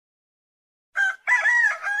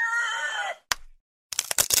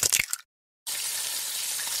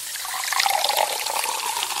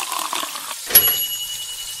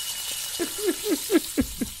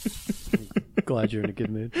glad you're in a good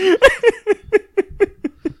mood.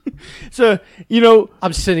 So,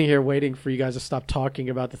 I'm sitting here waiting for you guys to stop talking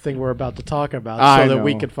about the thing we're about to talk about so that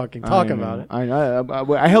we can fucking talk about it. I know.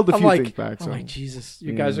 I held a few things back. So. I'm like, Jesus,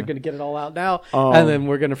 you guys are going to get it all out now, and then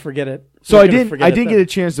we're going to forget it. So I didn't get a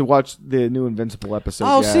chance to watch the new Invincible episode.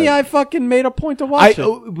 Oh, see, I fucking made a point to watch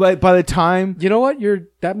it. By the time, you know what,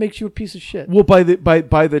 that makes you a piece of shit. Well, by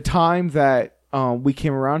the time that we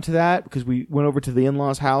came around to that, because we went over to the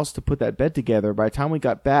in-laws' house to put that bed together. By the time we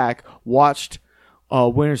got back, watched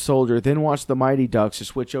Winter Soldier, then watched the Mighty Ducks to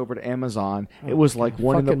switch over to Amazon. It was like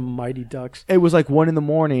Mighty Ducks. It was like 1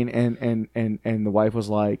 a.m, and the wife was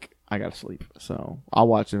like, "I gotta sleep," so I'll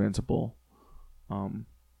watch Invincible. One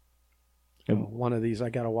of these I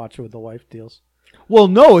gotta watch it with the wife deals. Well,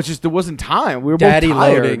 no, it's just there wasn't time. We were Daddy both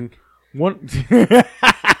tired. loading.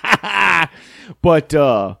 But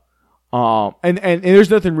and there's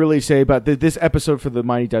nothing really to say about this episode for the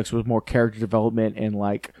Mighty Ducks was more character development and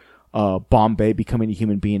like Bombay becoming a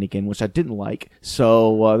human being again, which I didn't like.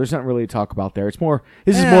 So there's nothing really to talk about there. This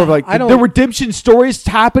is more of like the redemption stories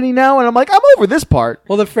happening now, and I'm like, I'm over this part.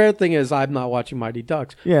 Well, the fair thing is I'm not watching Mighty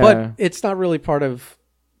Ducks, but it's not really part of.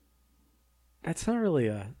 That's not really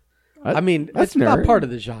a. It's not part of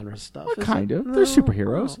the genre stuff. Well, kind of. They're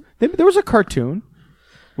superheroes. There was a cartoon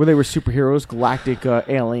where they were superheroes, galactic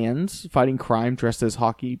aliens fighting crime dressed as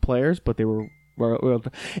hockey players, but they were.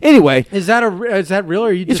 Anyway, is that real? Or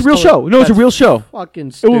are you? It's a real show. No, it's a real show. Fucking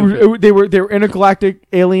stupid. They were intergalactic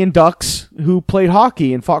alien ducks who played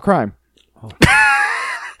hockey and fought crime. Oh.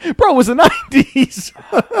 Bro, it was the 90s.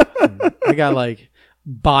 I got like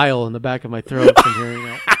bile in the back of my throat from hearing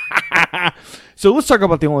that. So let's talk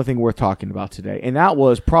about the only thing worth talking about today, and that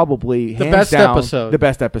was probably the best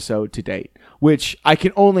episode to date, which I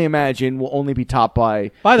can only imagine will only be topped by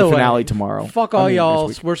the finale tomorrow. Fuck all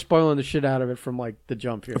y'all, we're spoiling the shit out of it from like the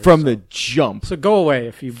jump here. The jump. So go away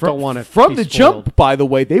if you don't want it. From the jump, by the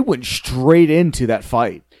way, they went straight into that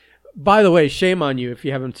fight. By the way, shame on you if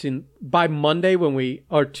you haven't seen by Monday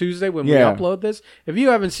or Tuesday when we upload this. If you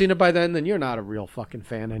haven't seen it by then you're not a real fucking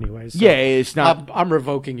fan anyways. So it's not. I'm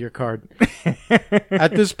revoking your card.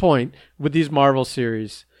 At this point, with these Marvel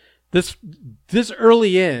series, this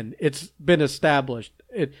early in, it's been established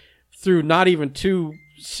through not even 2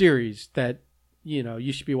 series that,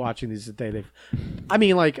 you should be watching these the day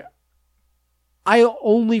I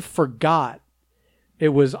only forgot it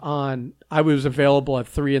was on. I was available at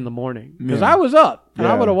 3 a.m. because I was up and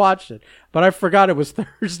I would have watched it, but I forgot it was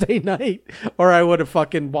Thursday night, or I would have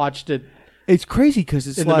fucking watched it. It's crazy because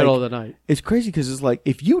it's in the middle of the night. It's crazy because it's like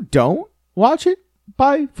if you don't watch it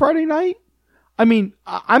by Friday night, I mean,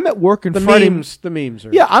 I'm at work on Friday. The memes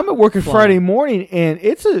are. Yeah, I'm at work on Friday morning, and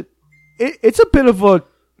it's a bit of a.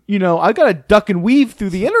 I got to duck and weave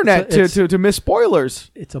through the internet to miss spoilers.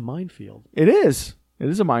 It's a minefield. It is. It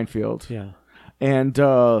is a minefield. Yeah. And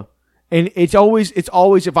it's always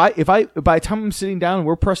if I by the time I'm sitting down and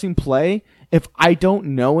we're pressing play, if I don't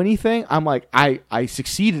know anything, I'm like I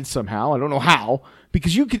succeeded somehow. I don't know how,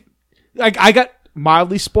 because you could I got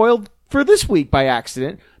mildly spoiled for this week by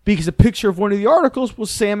accident because a picture of one of the articles was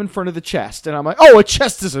Sam in front of the chest, and I'm like, oh, a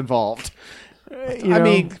chest is involved. I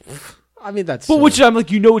mean that's. But which I'm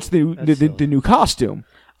like, it's the new costume.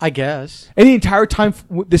 I guess. And the entire time,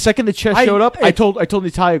 the second the chest showed up, I told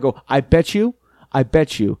Natalia, I bet you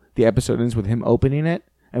the episode ends with him opening it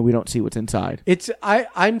and we don't see what's inside. I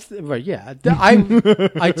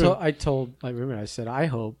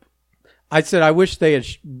wish they had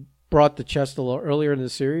brought the chest a little earlier in the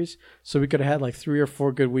series so we could have had like 3 or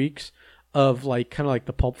 4 good weeks of like kind of like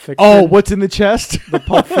the Pulp Fiction. Oh, what's in the chest? The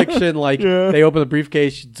Pulp Fiction, like they open the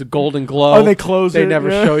briefcase, it's a golden glow. Oh, they close it. They never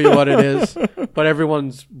show you what it is, but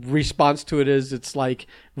everyone's response to it is it's like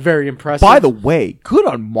very impressive. By the way, good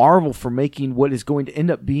on Marvel for making what is going to end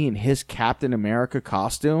up being his Captain America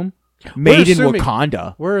costume made in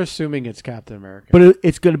Wakanda. We're assuming it's Captain America, but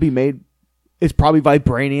it's going to be made. It's probably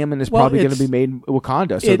vibranium, and it's probably going to be made in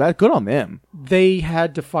Wakanda. So that's good on them. They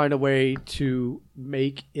had to find a way to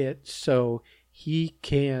make it so he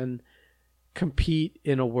can compete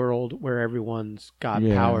in a world where everyone's got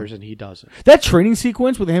powers and he doesn't. That training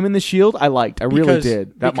sequence with him in the shield, I liked. I really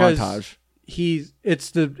did. That montage.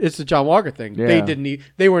 It's the John Walker thing. Yeah.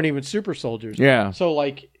 They weren't even super soldiers. Yeah. So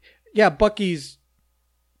Bucky's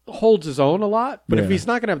holds his own a lot, but if he's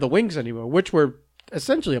not going to have the wings anymore, which were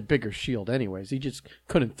essentially a bigger shield anyways. He just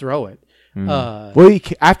couldn't throw it.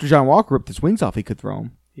 After John Walker ripped his wings off, he could throw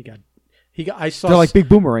them. They're like big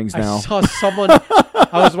boomerangs now. I saw someone.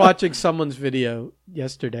 I was watching someone's video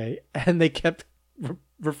yesterday, and they kept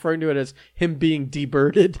referring to it as him being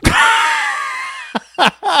debirded.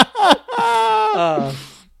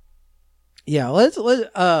 Yeah, let's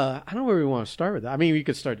I don't know where we want to start with that. I mean, we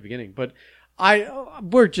could start at the beginning, but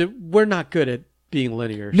we're not good at being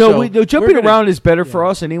linear. No, so jumping around is better for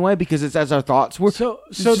us anyway because it's as our thoughts. So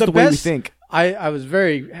the way we think. I was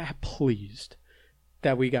very pleased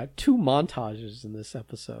that we got 2 montages in this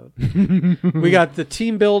episode. We got the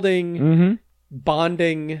team building,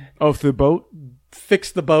 bonding, the boat,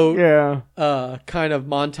 fix the boat, kind of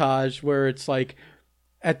montage where it's like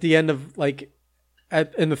at the end of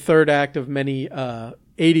in the third act of many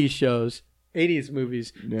 80s shows, 80s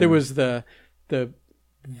movies, there was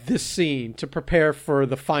this scene to prepare for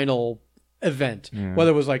the final event.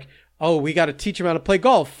 Whether it was like, oh, we got to teach him how to play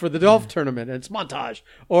golf for the golf tournament, and it's montage.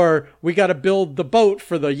 Or we got to build the boat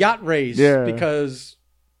for the yacht race because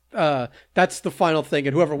that's the final thing,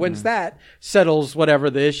 and whoever wins that settles whatever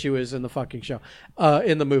the issue is in the fucking show,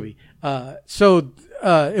 in the movie. So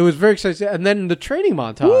it was very exciting. And then the training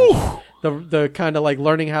montage, the kind of like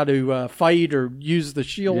learning how to fight or use the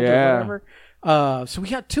shield or whatever. So we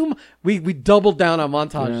got 2. We doubled down on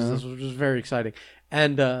montages, which was very exciting.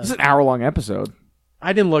 And this is an hour-long episode.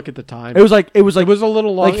 I didn't look at the time. It was a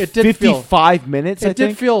little long. Like it did 55 minutes. It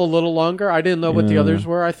did feel a little longer. I didn't know what the others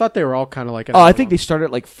were. I thought they were all kind of like. I think they started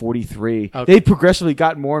at like 43. Okay. They've progressively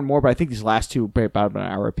gotten more and more, but I think these last 2 are about an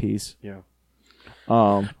hour apiece. Yeah.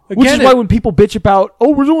 Which is why when people bitch about,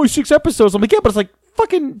 there's only 6 episodes, I'm like, yeah, but it's like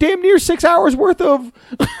fucking damn near 6 hours worth of.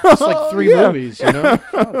 It's like 3 movies, you know.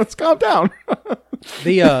 Let's calm down.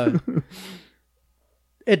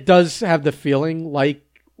 It does have the feeling like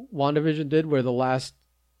WandaVision did, where the last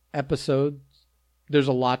episode, there's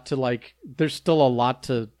a lot to like. There's still a lot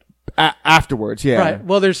to afterwards, yeah. Right.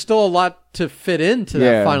 Well, there's still a lot to fit into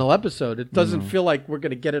that final episode. It doesn't feel like we're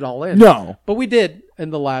going to get it all in. No, but we did in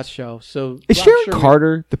the last show. So is Sharon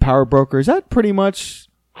Carter the power broker? Is that pretty much?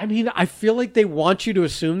 I mean, I feel like they want you to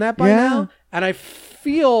assume that by now, and I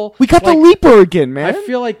feel we got the Leaper again, man. I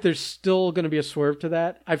feel like there's still going to be a swerve to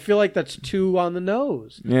that. I feel like that's too on the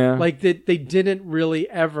nose. Yeah, like they didn't really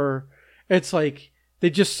ever. It's like they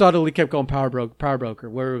just subtly kept going power broker,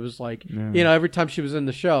 where it was like every time she was in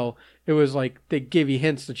the show, it was like they gave you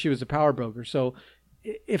hints that she was a power broker. So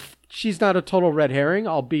if she's not a total red herring,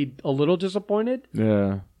 I'll be a little disappointed.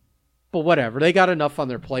 Yeah. But whatever, they got enough on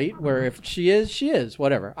their plate where if she is,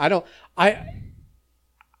 whatever. I don't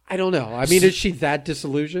know. I mean, is she that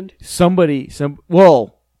disillusioned?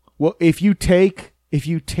 Well, if you take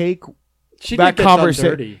that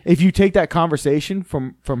conversation, if you take that conversation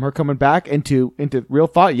from her coming back into real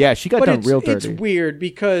thought, she got done real dirty. It's weird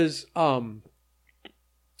because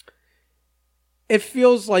it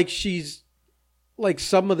feels like she's like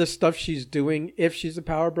some of the stuff she's doing, if she's a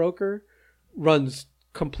power broker, runs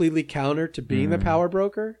completely counter to being the power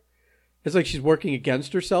broker. It's like she's working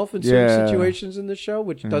against herself in certain situations in the show,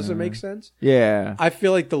 which doesn't make sense. Yeah. I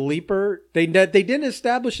feel like the Leaper, they didn't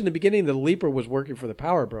establish in the beginning that the Leaper was working for the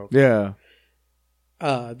power broker.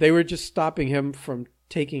 Yeah. They were just stopping him from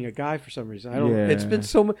taking a guy for some reason. It's been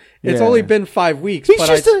it's only been 5 weeks,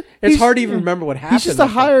 it's hard to even remember what happened. He's just a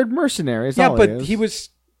hired mercenary. But he was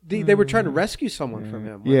they were trying to rescue someone from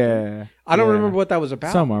him. Yeah. I don't remember what that was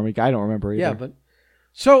about. Some army guy, I don't remember either. Yeah, but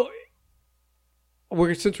so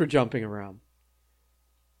since we're jumping around,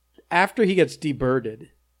 after he gets debirded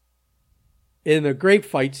in a great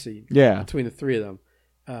fight scene between the 3 of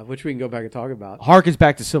them, which we can go back and talk about. Harkens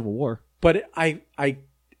back to Civil War. But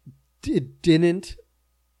it didn't.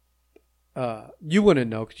 You wouldn't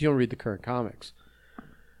know because you don't read the current comics.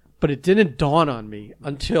 But it didn't dawn on me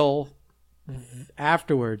until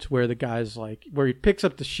afterwards, where the guy's like, where he picks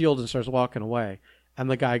up the shield and starts walking away, and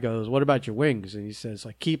the guy goes, "What about your wings?" And he says,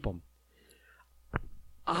 "Like, keep them."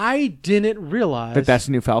 I didn't realize that's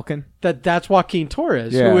the new Falcon. That's Joaquin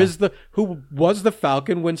Torres, who was the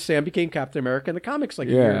Falcon when Sam became Captain America in the comics like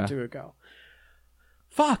a year or 2 ago.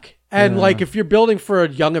 Fuck. And like, if you're building for a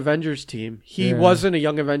Young Avengers team, he wasn't a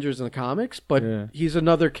Young Avengers in the comics, but he's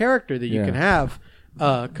another character that you can have,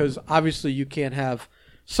 because obviously you can't have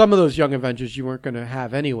some of those Young Avengers you weren't going to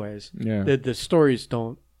have anyways. Yeah. The stories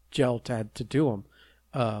don't gel to do them.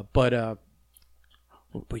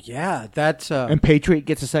 But yeah, that's and Patriot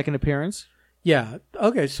gets a second appearance. Yeah.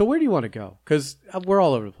 Okay. So where do you want to go? Because we're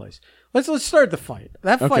all over the place. Let's start the fight.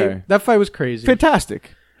 That fight was crazy.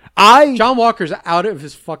 Fantastic. John Walker's out of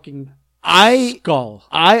his fucking skull.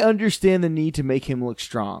 I understand the need to make him look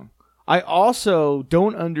strong. I also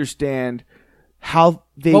don't understand how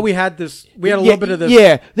they. Well, we had a little bit of this.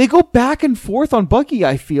 Yeah, they go back and forth on Bucky.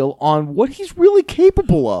 I feel on what he's really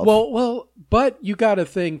capable of. Well, but you got to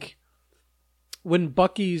think when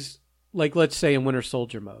Bucky's, like, let's say in Winter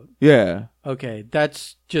Soldier mode. Yeah. Okay,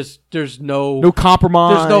 that's just there's no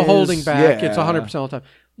compromise. There's no holding back. It's 100% all the time.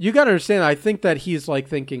 you got to understand. I think that he's like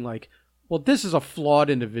thinking like, well, this is a flawed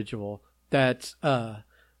individual. That's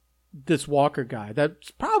this Walker guy.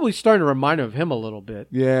 That's probably starting to remind him of him a little bit.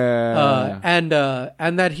 Yeah. And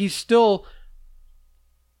that he's still,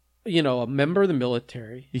 a member of the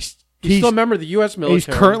military. He's still a member of the U.S. military. He's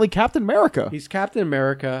currently Captain America. He's Captain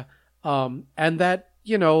America. And that,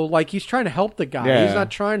 like he's trying to help the guy. Yeah. He's not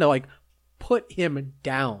trying to like put him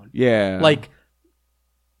down. Yeah. Like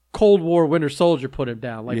Cold War Winter Soldier put him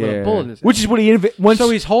down, like with a bullet in his head. Which is what he so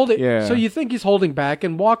he's holding. Yeah. So you think he's holding back,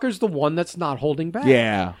 and Walker's the one that's not holding back.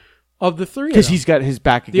 Yeah. Of the three, because he's got his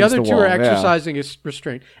back the against other the two wall. are exercising his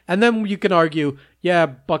restraint, and then you can argue, yeah,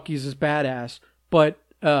 Bucky's his badass, but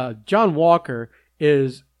John Walker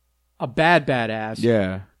is a badass.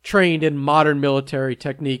 Yeah. Trained in modern military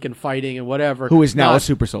technique and fighting and whatever. Who is now a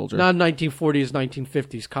super soldier. Not 1940s,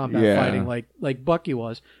 1950s combat fighting like Bucky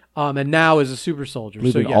was. And now is a super soldier.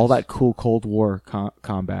 Leaving so yes. all that cool Cold War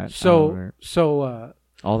combat.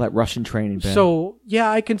 All that Russian training. Ben. So yeah,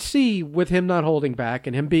 I can see with him not holding back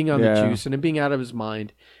and him being on the juice and him being out of his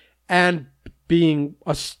mind and being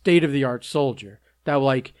a state of the art soldier that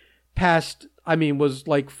was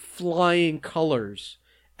like flying colors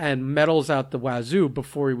and medals out the wazoo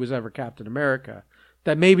before he was ever Captain America,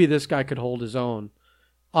 that maybe this guy could hold his own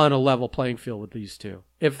on a level playing field with these two.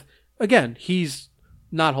 If, again, he's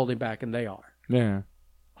not holding back and they are. Yeah.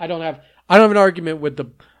 I don't have an argument with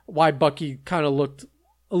why Bucky kind of looked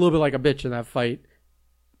a little bit like a bitch in that fight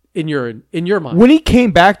in your mind. When he came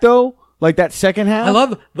back, though, like that second half. I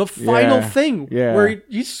love the final thing where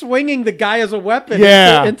he's swinging the guy as a weapon.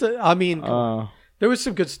 Yeah. There was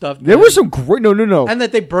some good stuff. There was some great. No. And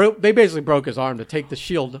that they basically broke his arm to take the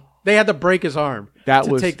shield. They had to break his arm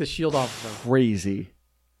to take the shield off of him. Crazy.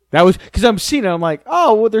 That was because I'm seeing it. I'm like,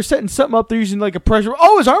 oh, well, they're setting something up. They're using like a pressure.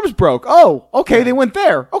 Oh, his arm's broke. Oh, okay, they went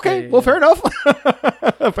there. Okay, well, fair enough.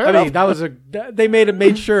 Fair enough. That was they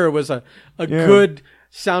made sure it was a good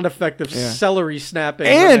sound effect of celery snapping.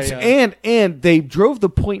 And they drove the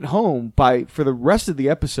point home for the rest of the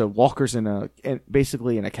episode. Walker's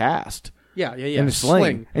basically in a cast. Yeah. In a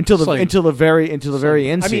sling. Until the very end scene.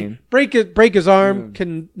 I mean, break his arm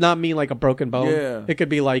can not mean like a broken bone. Yeah. It could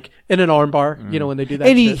be like in an arm bar, when they do that.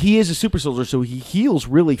 And shit. he is a super soldier, so he heals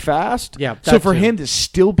really fast. Yeah. So for him to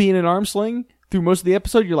still be in an arm sling through most of the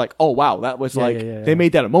episode, you're like, oh wow, that was they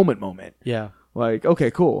made that a moment. Yeah. Like,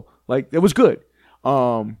 okay, cool. Like it was good.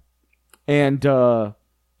 It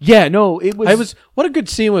was what a good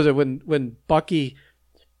scene was it when Bucky,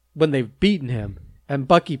 when they've beaten him. And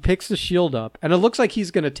Bucky picks the shield up, and it looks like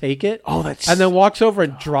he's going to take it. Oh, and then walks over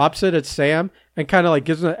and drops it at Sam, and kind of like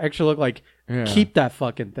gives him an extra look, like keep that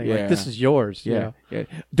fucking thing. Like this is yours. Yeah.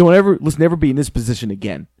 Let's never be in this position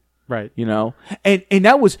again. Right. And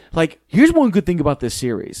that was like, here's one good thing about this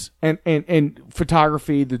series, and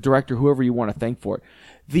photography, the director, whoever you want to thank for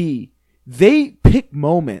it. They pick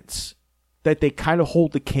moments that they kind of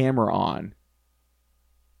hold the camera on,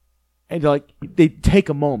 and like they take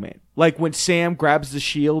a moment. Like when Sam grabs the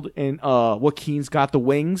shield and Joaquin's got the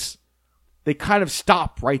wings, they kind of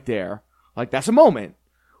stop right there. Like that's a moment.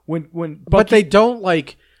 When Bucky, but they don't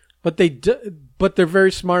like, but they're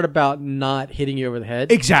very smart about not hitting you over the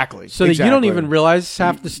head. Exactly. So that you don't even realize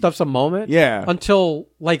half the stuff's a moment. Yeah. Until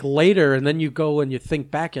like later, and then you go and you think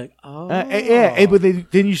back, you're like, oh. But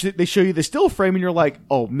they show you the still frame, and you're like,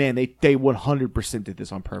 oh man, they 100% did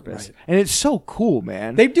this on purpose, right. And it's so cool,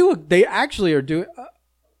 man. They actually are doing.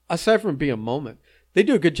 Aside from being a moment, they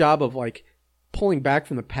do a good job of like pulling back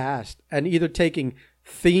from the past and either taking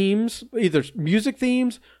themes, either music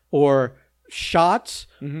themes or shots,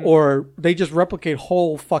 or they just replicate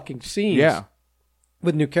whole fucking scenes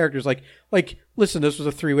with new characters. Like listen, this was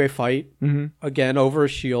a 3-way fight again over a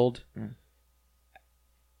shield.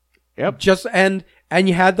 Yep. And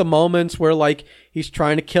you had the moments where like he's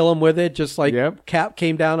trying to kill him with it, just like Cap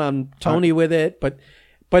came down on Tony with it,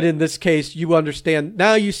 But in this case, you understand.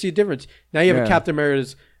 Now you see a difference. Now you have a Captain America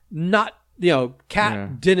that's not,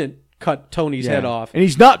 Cap didn't cut Tony's head off. And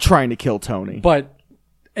he's not trying to kill Tony. But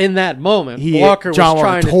in that moment, Walker was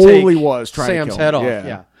trying to take Sam's head off.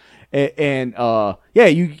 Yeah.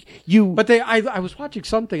 But I was watching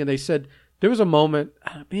something and they said there was a moment,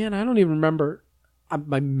 man, I don't even remember.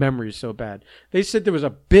 My memory is so bad. They said there was a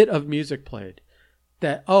bit of music played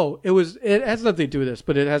that, it has nothing to do with this,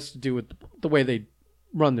 but it has to do with the way they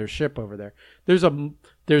run their ship over there. There's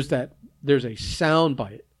a sound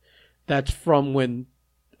bite that's from when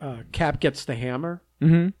Cap gets the hammer,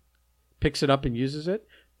 picks it up and uses it.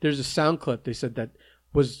 There's a sound clip they said that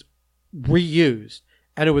was reused,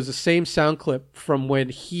 and it was the same sound clip from when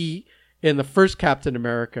he in the first Captain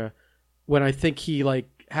America, when I think he like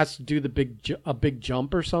has to do the a big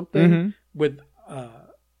jump or something with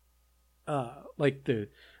like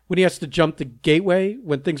when he has to jump the gateway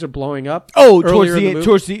when things are blowing up. Oh, towards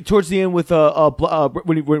the end with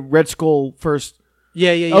when Red Skull first.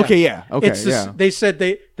 Yeah. Okay, yeah. Okay, They said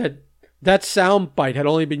that sound bite had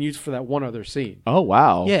only been used for that one other scene. Oh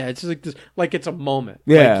wow. Yeah, it's like this, like it's a moment.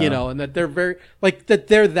 Yeah, like, and that they're very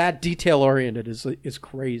they're that detail oriented is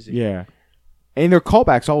crazy. Yeah, and their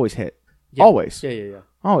callbacks always hit. Yeah. Always. Yeah.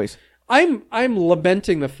 Always. I'm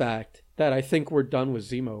lamenting the fact that I think we're done with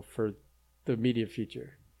Zemo for the immediate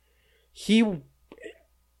future. He, in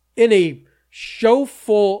a show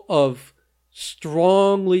full of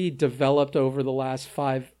strongly developed over the last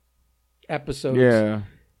 5 episodes. Yeah.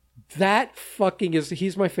 That fucking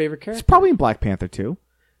he's my favorite character. It's probably in Black Panther too.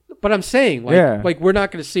 But I'm saying, like we're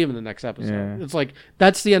not going to see him in the next episode. Yeah. It's like,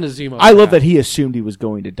 that's the end of Zemo. I love that he assumed he was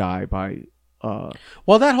going to die by...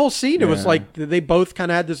 well, that whole scene, it was like they both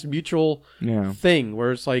kind of had this mutual thing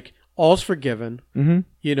where it's like, all's forgiven.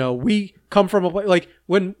 Mm-hmm. We come from a place... Like,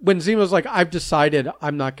 when Zemo's like, I've decided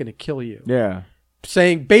I'm not going to kill you. Yeah.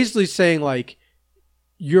 Basically saying, like,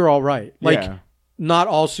 you're all right. Like, not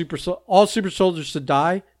all super soldiers should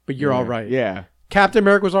die, but you're all right. Yeah. Captain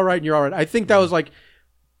America was all right and you're all right. I think that was like,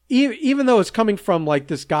 even though it's coming from like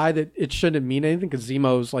this guy that it shouldn't mean anything because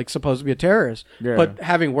Zemo's like supposed to be a terrorist, but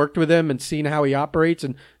having worked with him and seen how he operates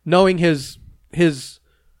and knowing his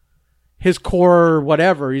core or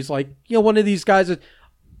whatever, he's like, one of these guys that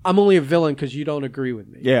I'm only a villain because you don't agree with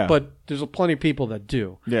me. Yeah. But there's plenty of people that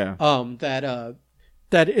do. Yeah.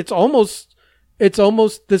 That it's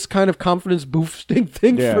almost this kind of confidence boosting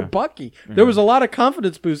thing for Bucky. There was a lot of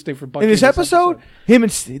confidence boosting for Bucky in this episode.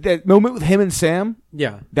 That moment with him and Sam.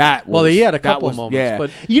 Yeah, he had a couple of moments. Yeah.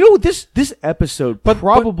 But this episode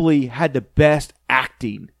probably had the best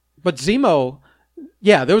acting. But Zemo,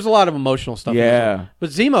 there was a lot of emotional stuff. Yeah, but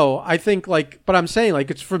Zemo, I think but I'm saying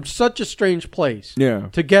it's from such a strange place. Yeah,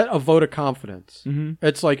 to get a vote of confidence. Mm-hmm.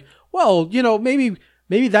 It's like, well, maybe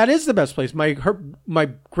that is the best place. My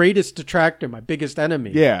greatest detractor, my biggest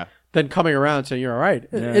enemy. Yeah. Then coming around and saying you're all right.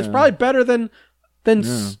 Yeah. It's probably better than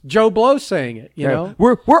Joe Blow saying it. You know,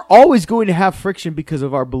 we're always going to have friction because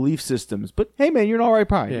of our belief systems. But hey, man, you're an all right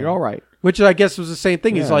pie. You're all right. Which I guess was the same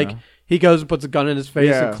thing. He's like, he goes and puts a gun in his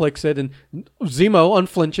face and clicks it, and Zemo,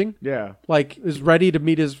 unflinching, is ready to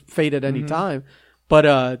meet his fate at any time.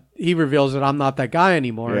 But he reveals that I'm not that guy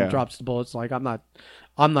anymore and drops the bullets. Like I'm not.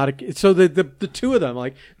 So the two of them,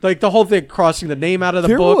 like the whole thing, crossing the name out of the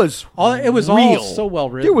book, it was all so well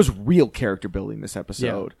written. There was real character building this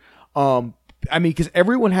episode. Yeah. Because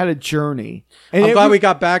everyone had a journey. And I'm glad we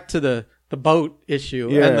got back to the boat issue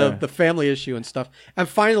and the family issue and stuff. And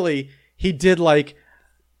finally, he did like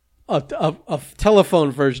a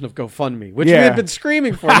telephone version of GoFundMe, which we had been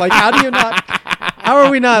screaming for. Like, how do you not? How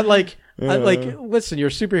are we not like? Listen, you're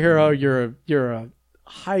a superhero. You're a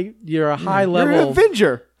high level. You're an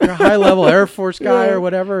Avenger. You're a high level Air Force guy or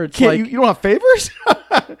whatever. It's like you don't have favors.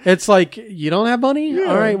 It's like you don't have money. Yeah.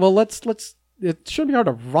 All right. Well, let's. It shouldn't be hard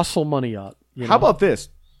to rustle money up. How about this?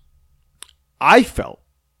 I felt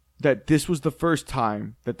that this was the first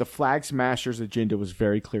time that the Flag Smashers agenda was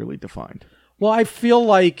very clearly defined. Well, I feel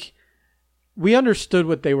like we understood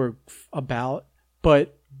what they were about,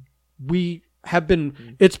 but we have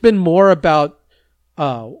been. It's been more about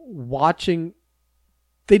watching.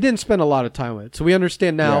 They didn't spend a lot of time with it, so we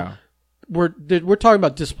understand now. We're talking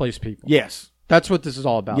about displaced people. Yes, that's what this is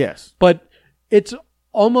all about. Yes, but it's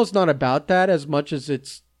almost not about that as much as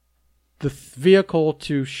it's the vehicle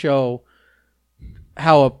to show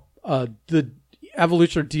how the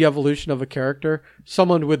evolution or de-evolution of a character,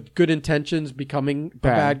 someone with good intentions becoming a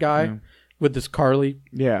bad guy with this Carly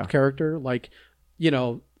character, once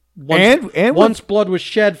blood was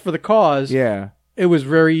shed for the cause. Yeah. It was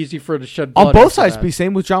very easy for her to shed blood. On both sides, be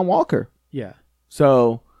same with John Walker. Yeah.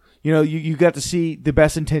 So, you got to see the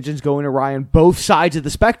best intentions going awry on both sides of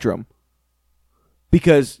the spectrum.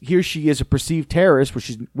 Because here she is a perceived terrorist, which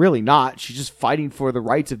she's really not. She's just fighting for the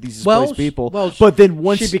rights of these displaced people. But then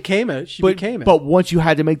once she became it. But once you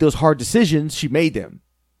had to make those hard decisions, she made them.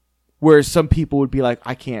 Whereas some people would be like,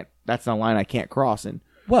 I can't. That's not a line I can't cross. And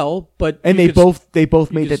they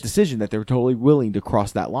both made that decision that they were totally willing to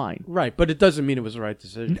cross that line. Right, but it doesn't mean it was the right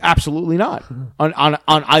decision. Absolutely not on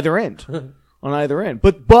either end. On either end.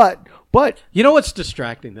 But you know what's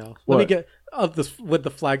distracting though? What? Let me get with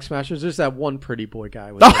the Flag Smashers. There's that one pretty boy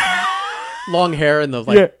guy with long hair and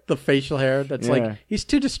the facial hair. That's like he's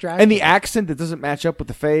too distracting, and the accent that doesn't match up with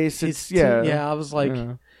the face. I was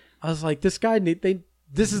like, this guy.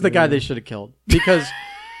 This is the guy they should have killed because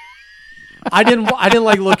I didn't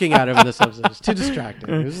like looking at him in this episode. It was too distracting.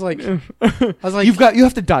 It was like I was like, you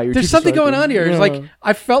have to die. You're there's too something going distracted. on here. It's Yeah. like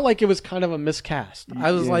I felt like it was kind of a miscast.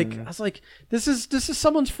 I was Yeah. like, this is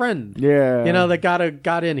someone's friend. Yeah. You know, that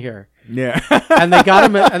got in here. Yeah. And they got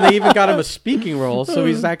him and they even got him a speaking role, so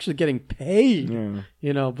he's actually getting paid. Yeah.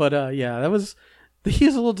 You know, but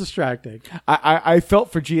he's a little distracting. I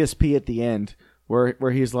felt for GSP at the end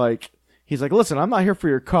where he's like, listen, I'm not here for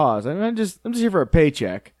your cause. I'm just here for a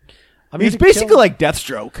paycheck. I mean, He's basically like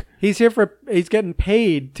Deathstroke. he's getting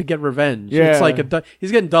paid to get revenge. Yeah. It's like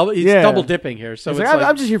he's double dipping here. So He's it's like, like,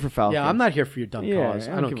 I'm just here for Falcon. yeah, I'm not here for your dumb cause.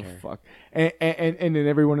 I don't give care. a fuck. And then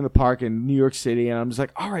everyone in the park in New York City, and I'm just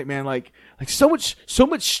like, all right, man, like so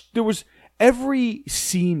much. There was every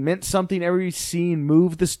scene meant something. Every scene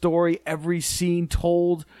moved the story. Every scene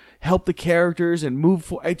helped the characters and moved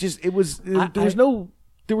for. There was no.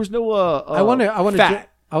 I want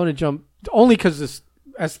to jump only because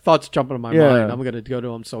as thoughts jump into my mind, I'm going to go to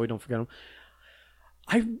them so we don't forget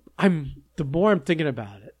them. I'm the more I'm thinking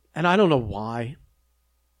about it, and I don't know why.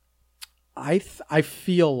 I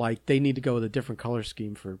feel like they need to go with a different color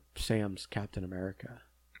scheme for Sam's Captain America.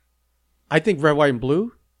 I think red, white, and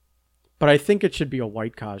blue, but I think it should be a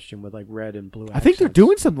white costume with like red and blue. I think they're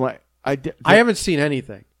doing something like I haven't seen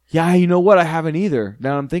anything. Yeah, you know what? I haven't either.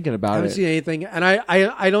 Now I'm thinking about it. I haven't seen anything, and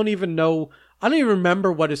I don't even know. I don't even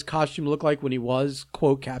remember what his costume looked like when he was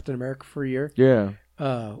quote Captain America for a year. Yeah.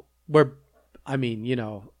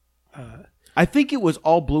 I think it was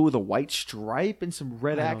all blue with a white stripe and some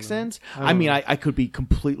red accents. I could be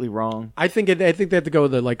completely wrong. I think they have to go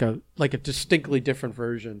with a distinctly different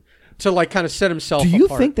version to like kind of set himself. Do you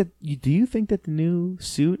apart. think that the new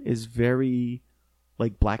suit is very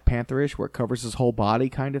like Black Panther-ish, where it covers his whole body,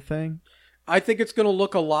 kind of thing? I think it's going to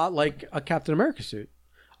look a lot like a Captain America suit.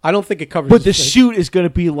 I don't think it covers. But the suit is going to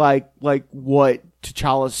be like what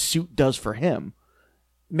T'Challa's suit does for him.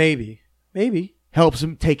 Maybe. Helps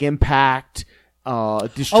him take impact,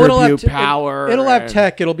 distribute power. It'll have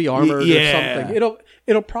tech. It'll be armored Yeah. or something.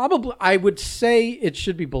 It'll probably. I would say it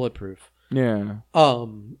should be bulletproof. Yeah.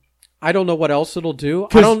 I don't know what else it'll do.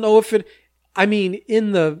 I don't know if it. I mean,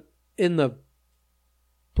 in the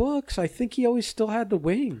books, I think he always still had the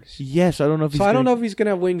wings. Yes, I don't know if. I don't know if he's gonna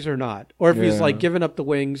have wings or not, or if he's like giving up the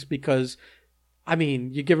wings because, I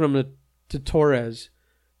mean, you're giving them to Torres,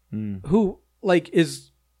 who like is.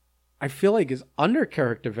 I feel like is under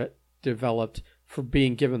character developed for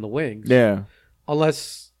being given the wings. Yeah.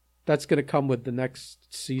 Unless that's going to come with the next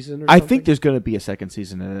season or I something. think there's going to be a second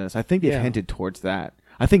season of this. I think they've hinted towards that.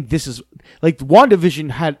 I think this is like WandaVision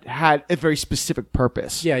had a very specific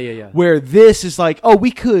purpose. Yeah. Where this is like, oh, we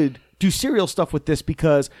could do serial stuff with this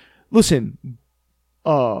because listen,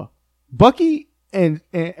 Bucky and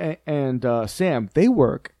Sam, they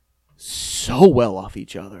work so well off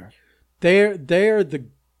each other. They're the.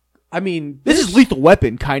 I mean, this is Lethal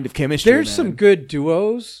Weapon kind of chemistry. There's some good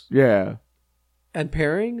duos, yeah, and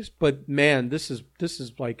pairings, but man, this is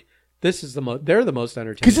the most. They're the most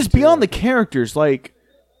entertaining because it's beyond the characters. Like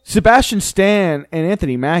Sebastian Stan and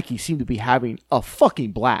Anthony Mackie seem to be having a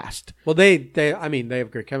fucking blast. Well, they have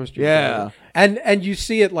great chemistry. Yeah, and you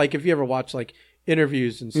see it like if you ever watch like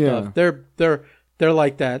interviews and stuff. Yeah. They're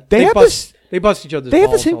like that. They bust each other's. They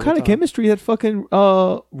have the same all kind the of chemistry that fucking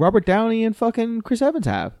Robert Downey and fucking Chris Evans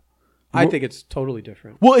have. I think it's totally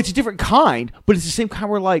different. Well, it's a different kind, but it's the same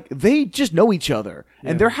kind where like they just know each other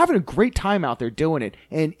and they're having a great time out there doing it,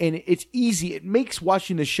 and it's easy. It makes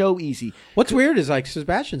watching the show easy. What's weird is like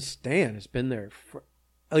Sebastian Stan has been there for,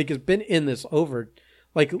 like has been in this over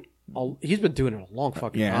like he's been doing it a long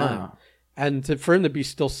fucking time, and for him to be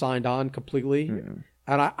still signed on completely,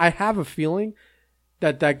 and I have a feeling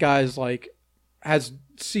that guy's like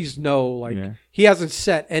sees no like he hasn't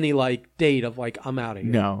set any like date of like I'm out of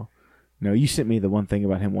here. No, you sent me the one thing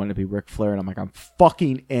about him wanting to be Ric Flair, and I'm like, I'm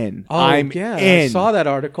fucking in. I'm in. I saw that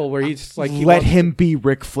article where he's like, let him be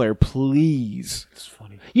Ric Flair, please. It's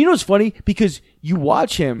funny. You know, it's funny because you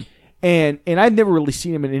watch him, and I've never really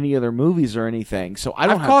seen him in any other movies or anything, so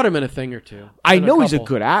I've caught him in a thing or two. I know he's a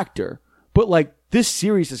good actor, but like this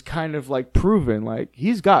series has kind of like proven like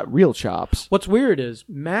he's got real chops. What's weird is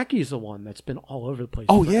Mackie's the one that's been all over the place.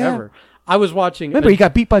 Oh forever. I was watching. Remember, he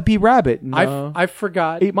got beat by B Rabbit. I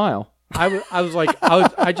forgot 8 Mile.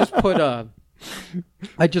 I just put the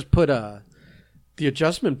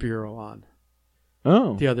Adjustment Bureau on.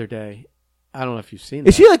 Oh, the other day. I don't know if you've seen that.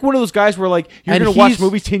 Is he like one of those guys where like you're going to watch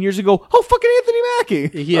movies 10 years ago? Oh, fucking Anthony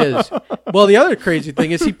Mackie. He is. Well, the other crazy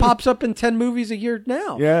thing is he pops up in 10 movies a year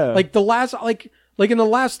now. Yeah. Like the last, like Like in the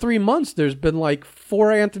last 3 months, there's been like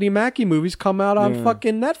 4 Anthony Mackie movies come out on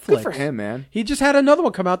fucking Netflix. Good for him, man. He just had another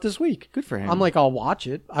one come out this week. Good for him. I'm like, I'll watch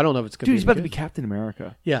it. I don't know if it's gonna Dude, be he's about good. to be Captain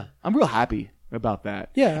America. Yeah. I'm real happy about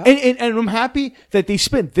that. Yeah. And I'm happy that they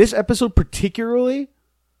spent this episode particularly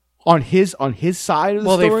on his side of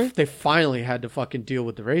the story. They finally had to fucking deal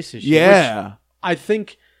with the race issue. Yeah. Which I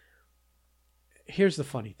think here's the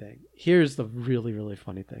funny thing. Here's the really, really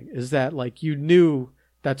funny thing is that like you knew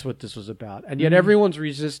that's what this was about. And yet everyone's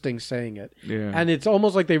resisting saying it. Yeah. And it's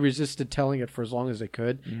almost like they resisted telling it for as long as they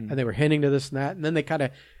could. And they were hinting to this and that. And then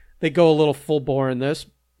they go a little full bore in this.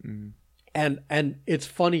 And it's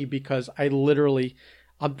funny because I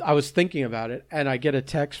was thinking about it and I get a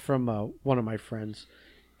text from one of my friends.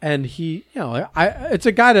 And he, it's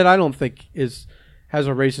a guy that I don't think has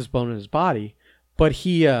a racist bone in his body. But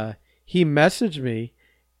he messaged me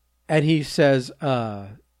and he says,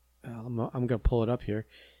 I'm going to pull it up here.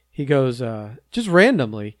 He goes, just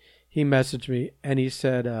randomly, he messaged me and he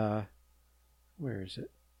said, where is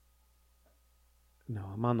it? No,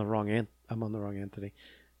 I'm on the wrong Anthony.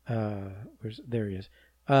 There he is.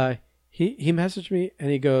 He messaged me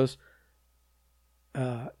and he goes,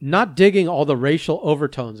 not digging all the racial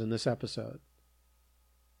overtones in this episode.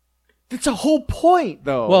 That's a whole point,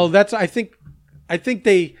 though. Well, I think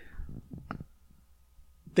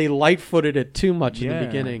they light-footed it too much in the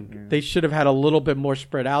beginning. Yeah. They should have had a little bit more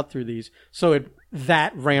spread out through these, so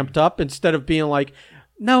that ramped up instead of being like,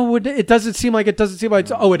 no, it doesn't seem like it doesn't seem like.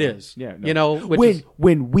 Oh, it is. Yeah. No.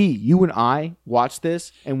 When you and I watch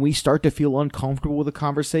this and we start to feel uncomfortable with the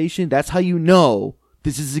conversation, that's how you know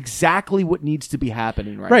this is exactly what needs to be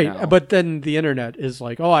happening right now. Right, but then the internet is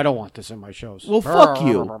like, oh, I don't want this in my shows. Well, fuck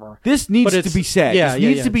you. This needs to be said. This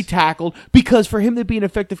needs to be tackled because for him to be an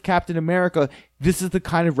effective Captain America, this is the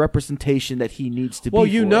kind of representation that he needs to be. Well,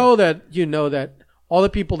 you know that all the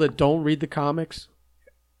people that don't read the comics,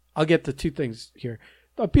 I'll get to two things here.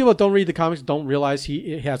 The people that don't read the comics don't realize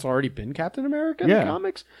he has already been Captain America in the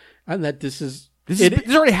comics, and that this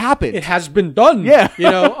already happened. It has been done. Yeah.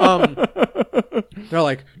 They're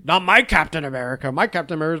like, not my Captain America. My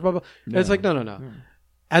Captain America's blah blah. And it's like, no.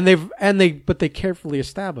 And they carefully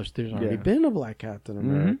established there's already been a black Captain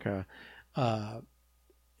America,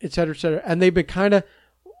 et cetera, et cetera. And they've been kind of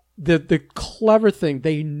the clever thing.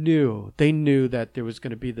 They knew that there was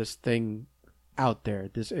going to be this thing out there,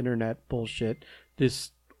 this internet bullshit.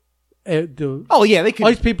 This. They can. All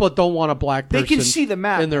these people that don't want a black person. They can see the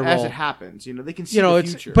map in their as role. it happens. They can see the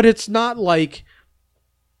future. But it's not like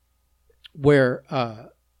where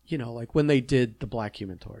like when they did the Black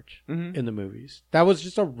Human Torch in the movies. That was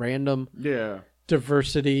just a random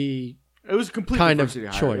diversity. It was a complete kind of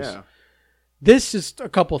diversity choice. Yeah. This is a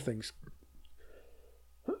couple things.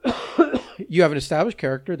 You have an established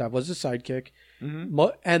character that was a sidekick,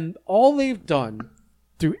 and all they've done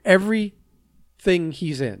through everything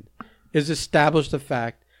he's in is establish the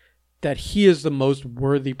fact that he is the most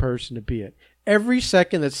worthy person to be it. Every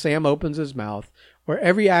second that Sam opens his mouth or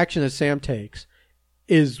every action that Sam takes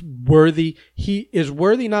is worthy. He is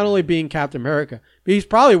worthy not only being Captain America, but he's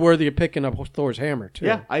probably worthy of picking up Thor's hammer too.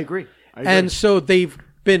 Yeah, I agree. And so they've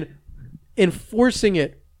been enforcing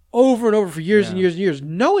it over and over for years and years and years,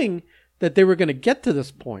 knowing that they were going to get to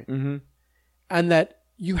this point. And that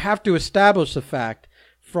you have to establish the fact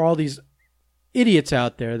for all these idiots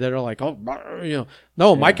out there that are like,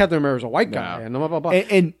 my Captain America is a white guy, and blah blah blah.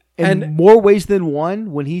 And more ways than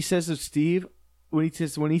one, when he says to Steve, when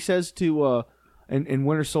he says to in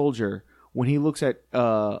Winter Soldier, when he looks at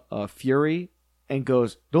Fury and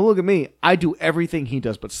goes, "Don't look at me, I do everything he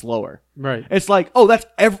does, but slower." Right. It's like,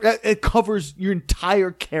 it covers your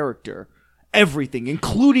entire character. Everything,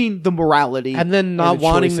 including the morality, and then not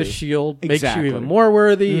wanting the shield makes you even more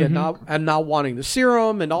worthy, and not wanting the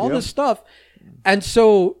serum and all this stuff. And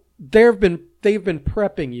so they've been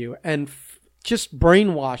prepping you and just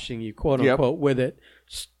brainwashing you, quote unquote, with it,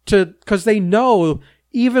 because they know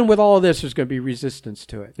even with all of this, there's going to be resistance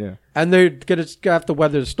to it. Yeah, and they're going to have to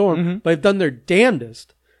weather the storm. But they've done their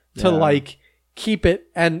damnedest to keep it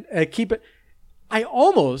and keep it.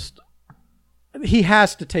 He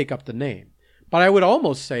has to take up the name. But I would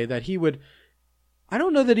almost say that he would. I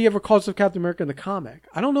don't know that he ever calls himself Captain America in the comic.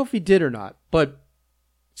 I don't know if he did or not. But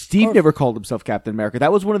Steve never called himself Captain America.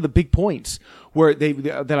 That was one of the big points where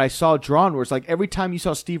that I saw drawn. Where it's like every time you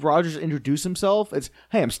saw Steve Rogers introduce himself, it's,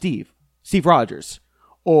 "Hey, I'm Steve Rogers,"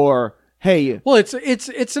 or "Hey." Well, it's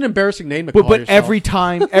an embarrassing name to call but yourself.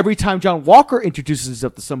 every time John Walker introduces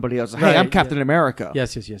himself to somebody else, "Hey, I'm Captain America."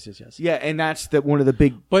 Yes. Yeah, and that's one of the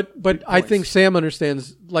big. But I think Sam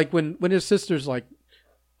understands, like when his sister's like,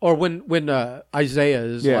 or when Isaiah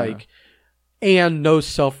is like, and no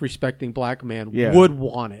self-respecting black man Yeah. would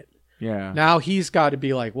want it. Yeah. Now he's got to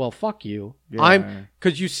be like, well, fuck you. Yeah.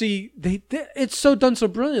 Because you see, it's so done so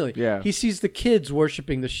brilliantly. Yeah. He sees the kids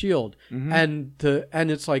worshiping the shield, and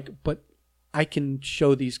it's like, but I can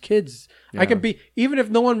show these kids. I can be, even if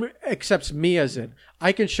no one accepts me as it,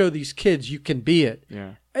 I can show these kids you can be it.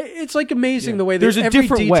 Yeah. It's like amazing the way There's a every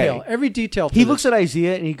different detail, way. Every detail. He looks at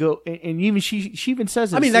Isaiah and he and even she even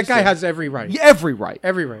says it. I mean, that guy has every right. Yeah, every right.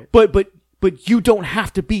 Every right. But you don't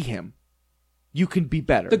have to be him. You can be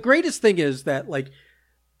better. The greatest thing is that, like,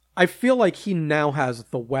 I feel like he now has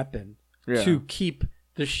the weapon to keep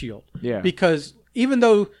the shield. Yeah. Because even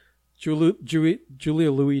though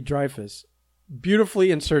Julia Louis-Dreyfus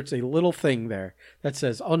beautifully inserts a little thing there that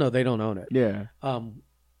says, "Oh no, they don't own it." Yeah.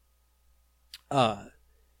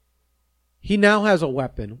 He now has a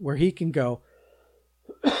weapon where he can go.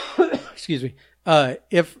 Excuse me.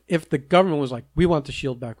 If the government was like, "We want the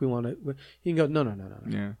shield back. We want it," he can go, "No.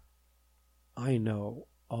 Yeah. I know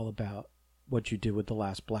all about what you did with the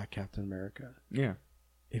last black Captain America. Yeah.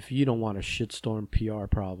 If you don't want a shitstorm PR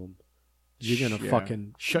problem, you're going to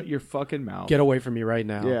fucking... Shut your fucking mouth. Get away from me right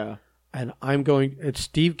now. Yeah. And I'm going...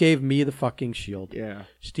 Steve gave me the fucking shield. Yeah.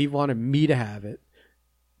 Steve wanted me to have it.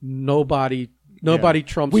 Nobody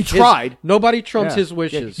trumps... We tried. Nobody trumps his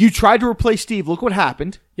wishes. You tried to replace Steve. Look what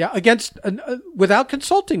happened. Yeah, against... without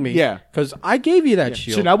consulting me. Yeah. Because I gave you that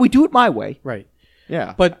shield. So now we do it my way. Right.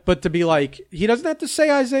 Yeah. But to be like, he doesn't have to say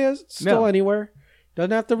Isaiah still anywhere.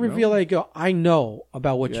 Doesn't have to reveal that. Go, I know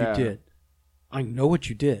about what you did. I know what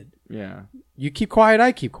you did. Yeah. You keep quiet,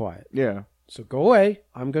 I keep quiet. Yeah. So go away.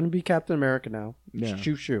 I'm going to be Captain America now. Yeah.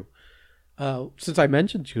 Shoo. Since I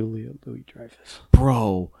mentioned Julia Louis-Dreyfus.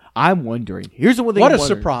 Bro, I'm wondering. Here's the one thing. What a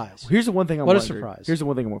surprise. Here's the one thing I'm What wondering. a surprise. Here's the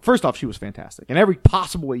one thing I'm wondering. First off, she was fantastic. In every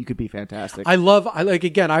possible way you could be fantastic. I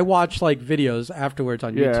watch like videos afterwards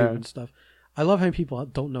on YouTube and stuff. I love how people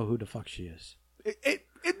don't know who the fuck she is. It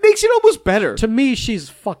makes it almost better. To me, she's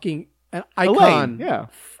fucking an icon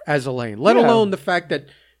as Elaine. Let alone the fact that,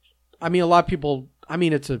 I mean, a lot of people, I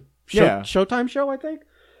mean, it's a Showtime show, I think.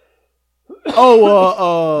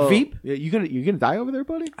 Veep? Yeah, you gonna die over there,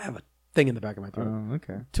 buddy? I have a thing in the back of my throat. Oh,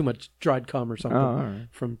 okay. Too much dried cum or something all right.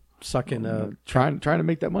 from sucking trying to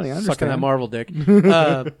make that money. I understand. sucking that Marvel dick.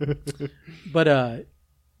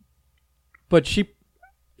 But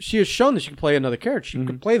she has shown that she can play another character. She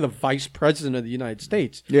can play the vice president of the United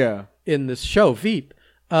States. Yeah. In this show, Veep.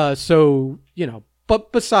 So, you know,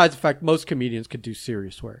 but besides the fact most comedians could do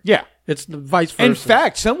serious work. Yeah. It's the vice versa. In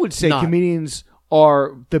fact, some would say comedians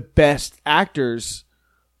are the best actors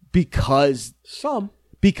because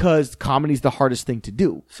comedy's the hardest thing to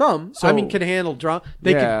do. Some, I mean, can handle drama.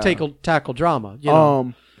 They can tackle drama. You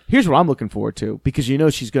know? Here's what I'm looking forward to, because you know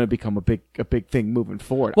she's going to become a big thing moving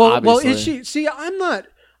forward. Well, obviously. is she? See, I'm not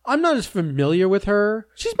as familiar with her.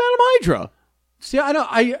 She's Madame Hydra. See,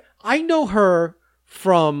 I know her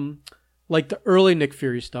from like the early Nick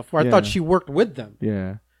Fury stuff, where I thought she worked with them.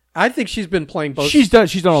 Yeah. I think she's been playing both. She's done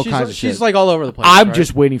all kinds of shit. She's like all over the place. I'm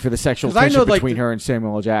just waiting for the sexual tension between like her and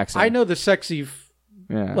Samuel L. Jackson. I know the sexy,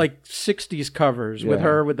 like 60s covers with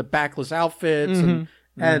her with the backless outfits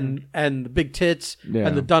and the big tits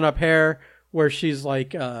and the done up hair, where she's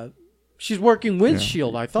like she's working with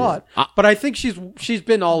S.H.I.E.L.D. I thought, but I think she's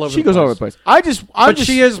been all over. She goes all over the place. But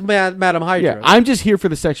she is Madame Hydra. Yeah, I'm just here for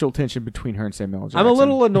the sexual tension between her and Samuel L. Jackson. I'm a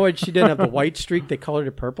little annoyed she didn't have the white streak. They colored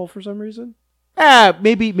it purple for some reason.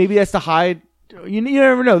 Maybe that's to hide. You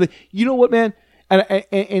never know. You know what, man? And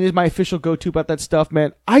is my official go-to about that stuff,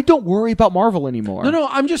 man. I don't worry about Marvel anymore. No,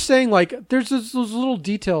 I'm just saying, like, there's those little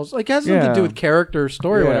details. Like, it has nothing to do with character or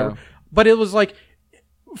story or whatever. But it was like,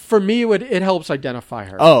 for me, it helps identify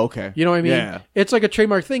her. Oh, okay. You know what I mean? Yeah. It's like a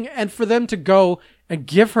trademark thing. And for them to go and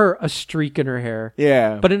give her a streak in her hair.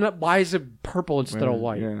 Yeah. But why is it purple instead of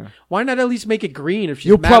white? Yeah. Why not at least make it green if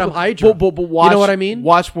she's Madame Hydra? But watch, you know what I mean?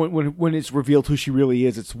 Watch when it's revealed who she really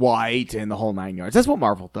is. It's white and the whole 9 yards. That's what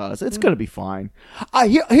Marvel does. It's going to be fine.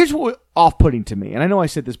 Here's what was off-putting to me. And I know I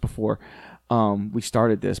said this before we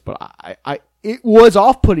started this, but it was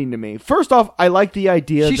off-putting to me. First off, I like the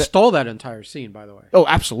idea she stole that entire scene, by the way. Oh,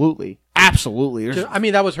 absolutely. Absolutely. I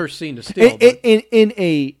mean, that was her scene to steal.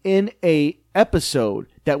 In a episode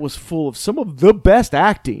that was full of some of the best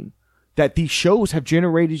acting that these shows have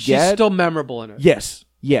generated she's still memorable in it.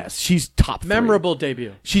 Yes, she's top 3. Memorable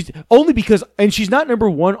debut. She's only because, and she's not number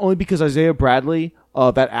 1 only because Isaiah Bradley,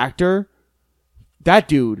 that actor, that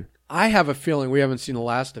dude. I have a feeling we haven't seen the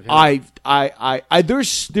last of him.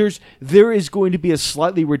 There is going to be a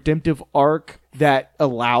slightly redemptive arc that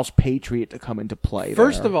allows Patriot to come into play.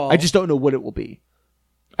 First of all, I just don't know what it will be.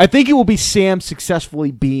 I think it will be Sam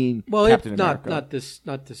successfully being Captain America. not this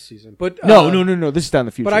season, but no. This is down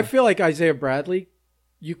the future. But I feel like Isaiah Bradley,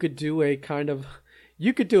 you could do a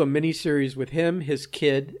miniseries with him, his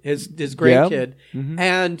kid, his grandkid,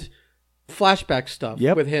 and flashback stuff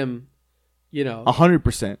with him.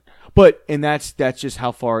 100%. But that's just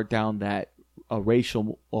how far down that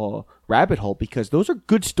racial rabbit hole, because those are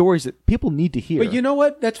good stories that people need to hear. But you know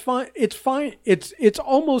what? That's fine. It's fine. It's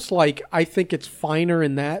almost like I think it's finer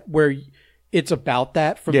in that where it's about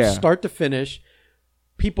that from start to finish.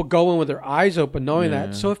 People go in with their eyes open knowing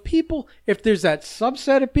that. So if there's that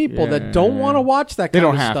subset of people that don't want to watch that kind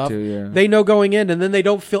of stuff, they know going in, and then they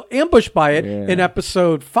don't feel ambushed by it in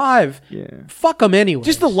episode 5. Fuck them anyway.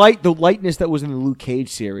 Just the lightness that was in the Luke Cage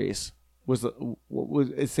series was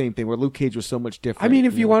the same thing, where Luke Cage was so much different. I mean,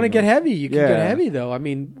 if you want to get heavy, you can get heavy, though. I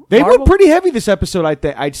mean, they went pretty heavy this episode.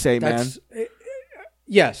 I'd say, man.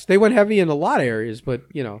 Yes, they went heavy in a lot of areas, but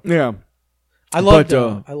yeah. I loved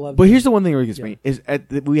it. But here's the one thing that gets me is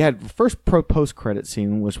we had the first post credit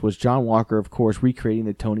scene, which was John Walker, of course, recreating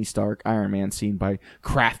the Tony Stark Iron Man scene by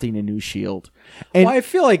crafting a new shield. And I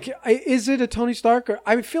feel like is it a Tony Stark? Or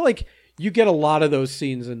I feel like you get a lot of those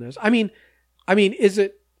scenes in this. I mean, is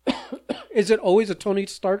it always a Tony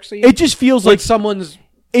Stark scene? It just feels like someone's.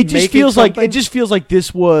 It just feels like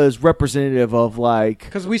this was representative of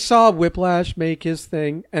because we saw Whiplash make his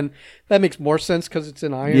thing, and that makes more sense because it's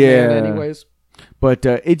an Iron Man, anyways. But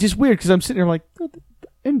it's just weird because I'm sitting there like,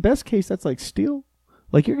 in best case, that's like Steel.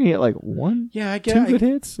 Like you're gonna get like one, I get 2 good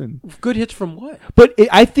hits, and good hits from what? But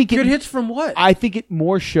I think good hits from what? I think it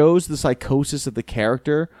more shows the psychosis of the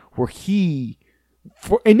character where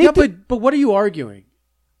but what are you arguing?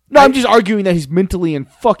 No, I'm just arguing that he's mentally and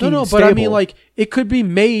fucking No, stable. but I mean, like, it could be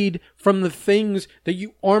made from the things that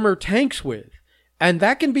you armor tanks with. And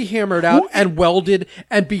that can be hammered out and welded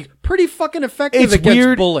and be pretty fucking effective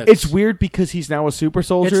against bullets. It's weird because he's now a super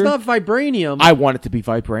soldier. It's not vibranium. I want it to be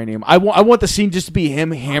vibranium. I want the scene just to be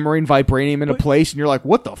him hammering vibranium into place, and you're like,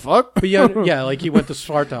 what the fuck? But like he went to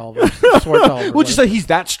Svartalv. Well, just like he's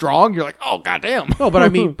that strong, you're like, oh, goddamn. No, but I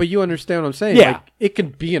mean, but you understand what I'm saying. Yeah. Like, it can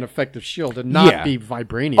be an effective shield and not be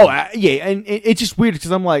vibranium. Oh, and it's just weird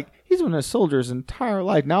because I'm like, he's been a soldier his entire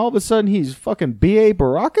life. Now all of a sudden he's fucking B.A.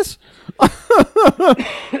 Baracus?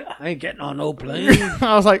 I ain't getting on no plane.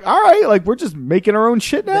 I was like, all right, like we're just making our own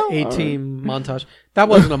shit now. The A-Team montage. That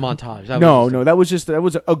wasn't a montage. That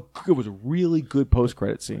was a really good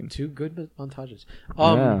post-credit scene. 2 good montages.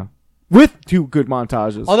 With 2 good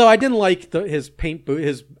montages. Although I didn't like his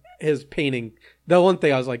painting. The one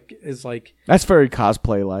thing I was like is like that's very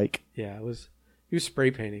cosplay like. Yeah, he was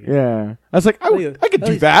spray painting it. Yeah, I was like, I could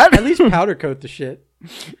do that. At least powder coat the shit.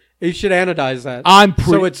 You should anodize that.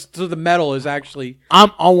 So the metal is actually.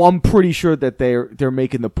 I'm pretty sure that they're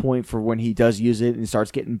making the point for when he does use it and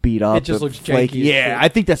starts getting beat up. It just looks flaky. Yeah, I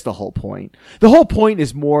think that's the whole point. The whole point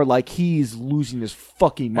is more like he's losing his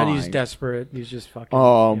fucking mind. And he's desperate. He's just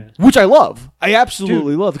fucking. Which I love. I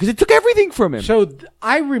absolutely love because it took everything from him. So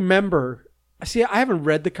I remember. See, I haven't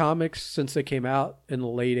read the comics since they came out in the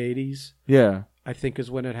late '80s. Yeah, I think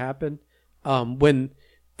is when it happened. When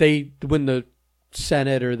the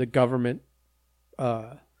Senate or the government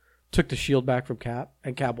took the shield back from Cap,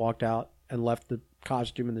 and Cap walked out and left the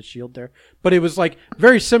costume and the shield there. But it was like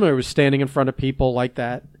very similar. It was standing in front of people like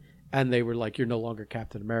that, and they were like, "You're no longer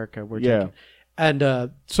Captain America." And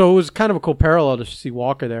so it was kind of a cool parallel to see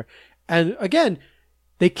Walker there. And again,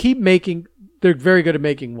 they're very good at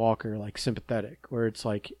making Walker like sympathetic, where it's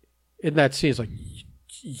like in that scene, it's like,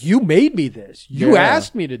 you made me this. You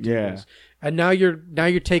asked me to do this. And now you're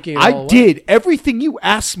taking it all away. Did everything you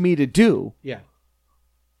asked me to do. Yeah.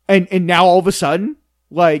 And now all of a sudden,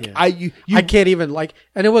 like I can't even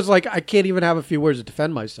and it was like I can't even have a few words to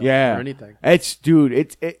defend myself or anything.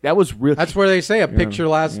 That was real. That's where they say a picture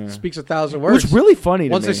speaks 1,000 words. It was really funny to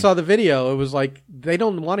me. Once they saw the video, it was like they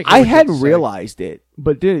don't want to hear I hadn't realized it,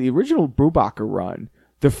 but the original Brubaker run,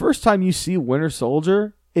 the first time you see Winter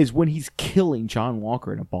Soldier is when he's killing John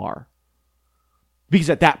Walker in a bar. Because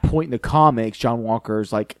at that point in the comics, John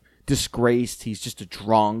Walker's like disgraced. He's just a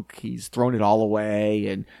drunk. He's thrown it all away,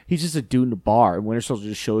 and he's just a dude in a bar. And Winter Soldier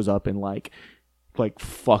just shows up and like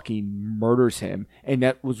fucking murders him. And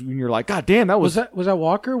that was when you're like, God damn, was that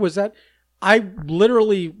Walker? Was that? I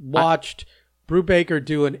literally watched Brubaker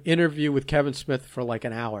do an interview with Kevin Smith for like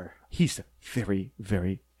an hour. He's very,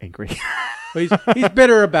 very angry. But he's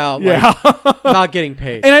bitter about not getting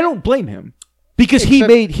paid, and I don't blame him because he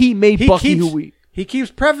made Bucky He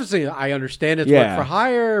keeps prefacing, I understand it's work for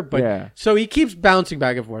hire, but so he keeps bouncing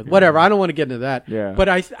back and forth. Whatever, I don't want to get into that. Yeah. But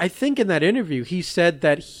I think in that interview he said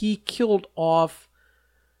that he killed off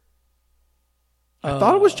I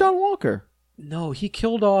thought it was John Walker. No, he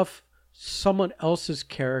killed off someone else's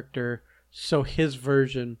character, so his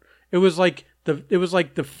version. It was like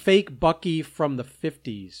the fake Bucky from the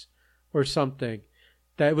 50s or something.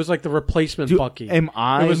 That it was like the replacement Bucky. Am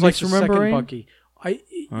I It was like the second misremembering? Bucky.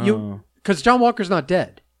 Because John Walker's not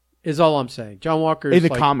dead. Is all I'm saying. John Walker In the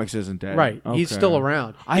like, comics isn't dead. right. He's Okay. still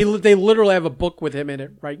around. They literally have a book with him in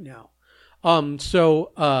it right now.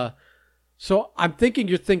 So I'm thinking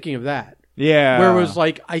you're thinking of that. Yeah. Where it was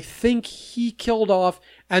like, I think he killed off,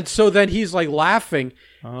 and so then he's like laughing.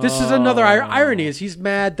 This is another irony: is he's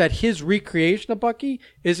mad that his recreation of Bucky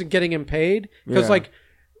isn't getting him paid because like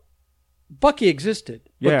Bucky existed,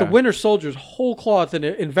 but the Winter Soldier's whole cloth and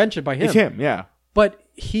invention by him. It's him, yeah. But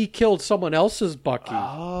he killed someone else's Bucky.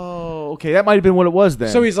 Oh, okay. That might have been what it was then.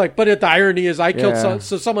 So he's like, but the irony is I killed Yeah.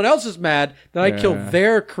 so someone else is mad that I killed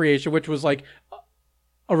their creation, which was like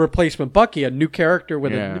a replacement Bucky, a new character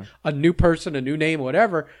with a new person, a new name,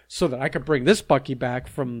 whatever, so that I could bring this Bucky back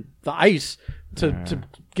from the ice to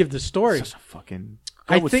give the story. Such a fucking...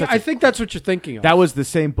 I think that's what you're thinking of. That was the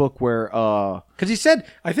same book where... Because he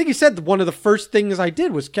said one of the first things I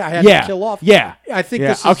did was I had to kill off. Yeah. I think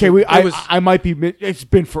this is... Okay, I might be... It's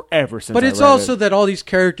been forever since But I it's read also it. that all these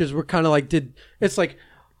characters were kind of like it's like,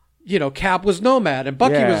 you know, Cap was Nomad and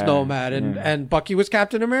Bucky was Nomad and Bucky was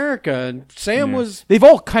Captain America and Sam was... They've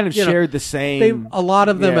all kind of you know, shared the same... A lot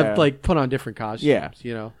of them have like put on different costumes. Yeah.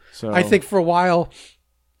 You know, So I think for a while,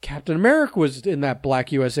 Captain America was in that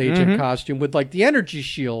black U.S. agent costume with like the energy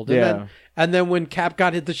shield, and then when Cap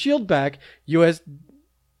got the shield back, U.S.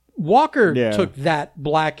 Walker took that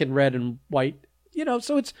black and red and white. You know,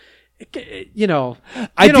 so it's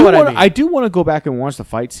I do want to go back and watch the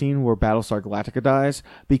fight scene where Battlestar Galactica dies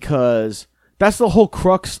because that's the whole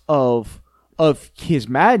crux of his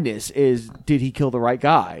madness is did he kill the right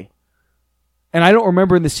guy? And I don't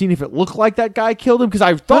remember in the scene if it looked like that guy killed him because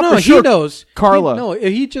I thought for sure he knows Carla.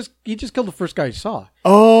 He just killed the first guy he saw.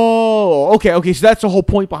 Oh, okay. So that's the whole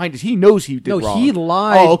point behind it. He knows he did wrong. He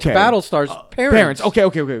lied to Battlestar's parents. Okay.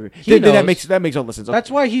 That makes all the sense. That's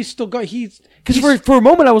why he's still got. Because for a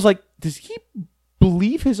moment I was like, does he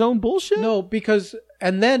believe his own bullshit? No, because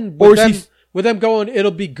and then Or with them going,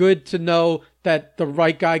 it'll be good to know that the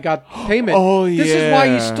right guy got payment. Oh, This is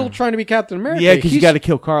why he's still trying to be Captain America. Yeah, because you got to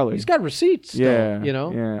kill Carly. He's got receipts. Still, you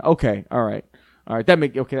know. Yeah. Okay. All right. That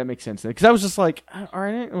makes sense then. Because I was just like, all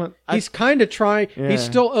right. Well, he's kind of trying. He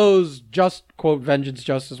still owes just quote vengeance,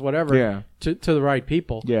 justice, whatever. Yeah. To the right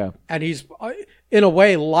people. Yeah. And he's in a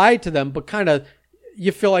way lied to them, but kind of.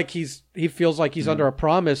 You feel like he feels like he's under a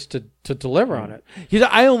promise to deliver on it.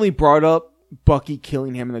 I only brought up Bucky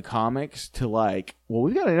killing him in the comics to like, well,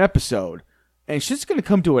 we got an episode and shit's going to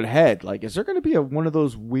come to a head. Like, is there going to be one of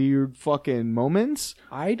those weird fucking moments?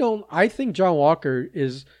 I think John Walker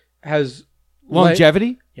has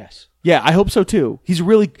longevity. Yes. Yeah, I hope so too.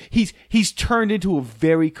 He's turned into a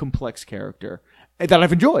very complex character that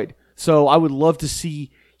I've enjoyed. So I would love to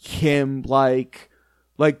see him like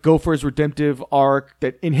go for his redemptive arc,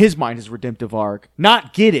 that in his mind his redemptive arc,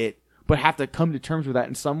 not get it, but have to come to terms with that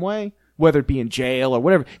in some way, whether it be in jail or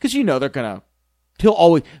whatever. Because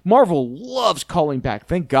Marvel loves calling back,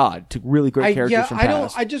 thank God, to really great characters from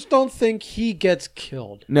past. I just don't think he gets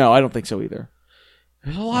killed. No, I don't think so either.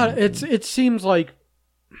 There's a lot. It seems like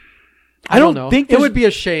I don't know. think it would be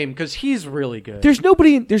a shame because he's really good. There's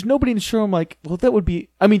nobody in the show. I'm like, well, that would be.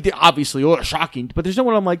 I mean, obviously, shocking. But there's no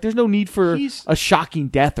one. I'm like, there's no need for a shocking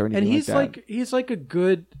death or anything. And he's like that. he's like a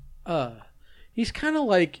good. He's kind of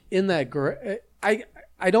like in that.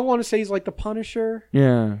 I don't want to say he's like the Punisher.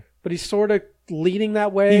 Yeah. But he's sort of leaning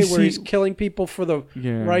that way, where he's killing people for the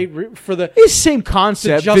right for the. It's same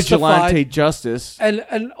concept, vigilante justice,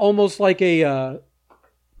 and almost like a.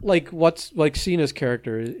 Like what's like Cena's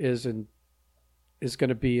character is going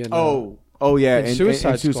to be in in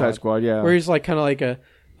Suicide Squad, yeah, where he's like kind of like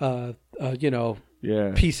a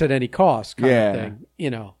peace at any cost kind of thing,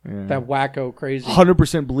 that wacko crazy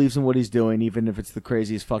 100% believes in what he's doing even if it's the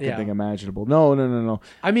craziest fucking thing imaginable. No.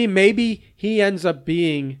 I mean, maybe he ends up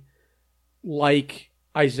being like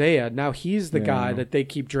Isaiah. Now he's the guy that they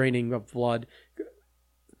keep draining of blood.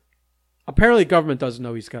 Apparently, government doesn't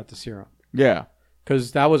know he's got the serum. Yeah.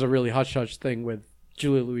 Because that was a really hush-hush thing with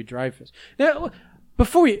Julia Louis-Dreyfus. Now,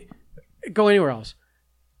 before we go anywhere else,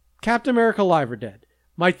 Captain America alive or dead?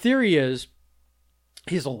 My theory is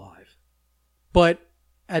he's alive. But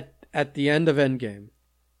at the end of Endgame,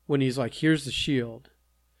 when he's like, here's the shield,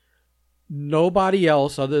 nobody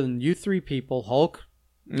else other than you three people, Hulk,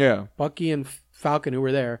 Bucky, and Falcon, who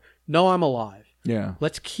were there, know I'm alive. Yeah.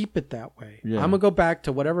 Let's keep it that way. Yeah. I'm going to go back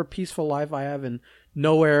to whatever peaceful life I have in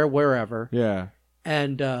nowhere, wherever. Yeah.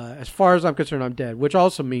 And as far as I'm concerned, I'm dead, which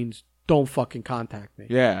also means don't fucking contact me.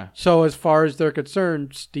 Yeah. So as far as they're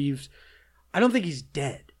concerned, I don't think he's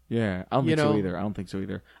dead. Yeah. I don't think so either. I don't think so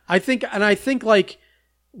either. I think like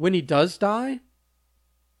when he does die,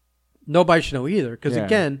 nobody should know either. Because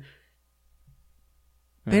again,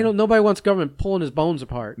 nobody wants government pulling his bones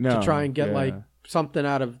apart to try and get like something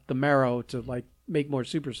out of the marrow to like make more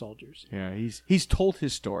super soldiers. Yeah. He's told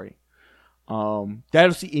his story. I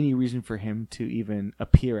don't see any reason for him to even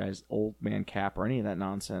appear as Old Man Cap or any of that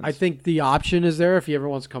nonsense. I think the option is there if he ever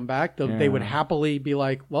wants to come back. They would happily be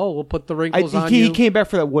like, well, we'll put the wrinkles on you. He came back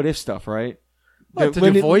for that What If stuff, right? To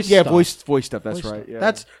do voice stuff. Voice stuff. That's right.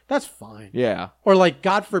 Yeah. That's fine. Yeah. Or like,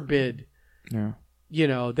 God forbid, yeah.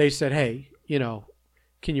 They said, hey,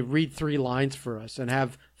 can you read 3 lines for us and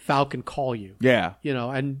have Falcon call you? Yeah.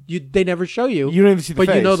 And they never show you. You don't even see the face.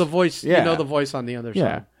 But you know the voice. Yeah. You know the voice on the other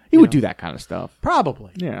side. He would do that kind of stuff.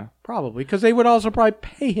 Probably. Yeah. Probably. Because they would also probably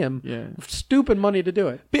pay him stupid money to do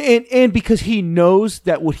it. And because he knows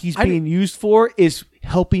that what he's being used for is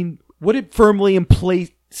helping firmly in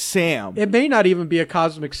place Sam. It may not even be a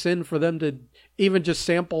cosmic sin for them to even just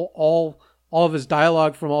sample all of his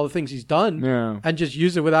dialogue from all the things he's done and just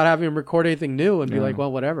use it without having him record anything new and be like,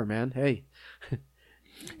 well, whatever, man. Hey.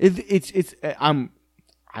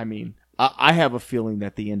 I have a feeling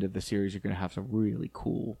that the end of the series are going to have some really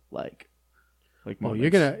cool like moments.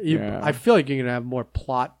 I feel like you're going to have more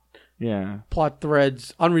plot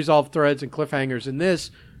threads, unresolved threads and cliffhangers in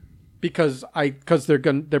this because they're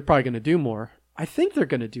probably going to do more. I think they're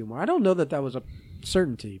going to do more. I don't know that was a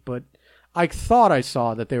certainty, but I thought I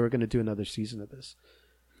saw that they were going to do another season of this.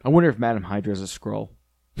 I wonder if Madam Hydra is a Skrull.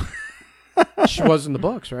 She was in the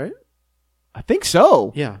books, right? I think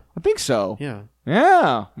so. Yeah. I think so. Yeah.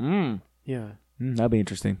 Yeah. Yeah. That'd be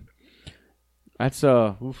interesting. That's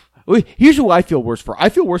here's who I feel worse for. I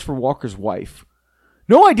feel worse for Walker's wife.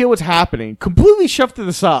 No idea what's happening. Completely shoved to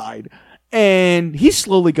the side. And he's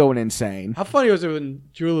slowly going insane. How funny was it when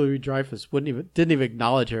Julia Louis-Dreyfus didn't even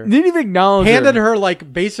acknowledge her? Handed her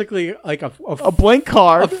like basically like a blank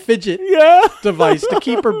card, a fidget device to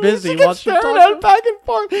keep her busy while she talks back and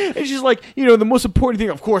forth. And she's like, the most important thing,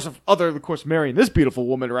 of course, marrying this beautiful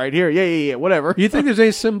woman right here. Yeah, whatever. You think there's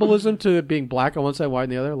any symbolism to it being black on one side, white on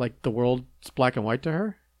the other? Like the world's black and white to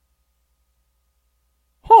her?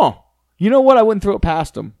 Huh. You know what? I wouldn't throw it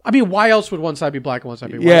past them. I mean, why else would one side be black and one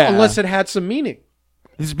side be white? Yeah. Unless it had some meaning.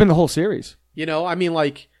 This has been the whole series. I mean,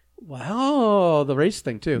 like, wow, the race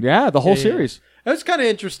thing too. Yeah, the whole series. It was kind of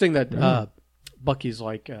interesting that Bucky's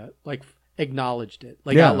like acknowledged it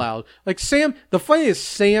out loud. Like Sam, the funny is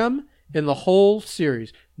Sam in the whole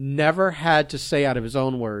series never had to say out of his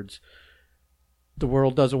own words, "The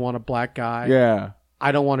world doesn't want a black guy." Yeah.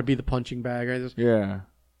 I don't want to be the punching bag. Yeah.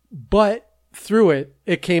 But through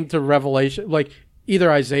it came to revelation, like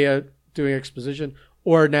either Isaiah doing exposition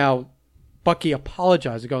or now Bucky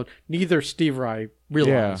apologizing, going, neither Steve or I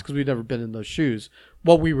realized, because we've never been in those shoes,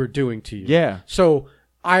 what we were doing to you. Yeah. So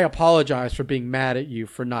I apologize for being mad at you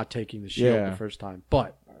for not taking the shield the first time.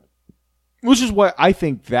 But which is why I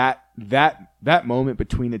think that moment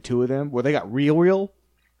between the two of them where they got real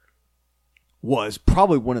was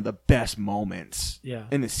probably one of the best moments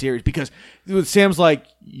in the series, because Sam's like,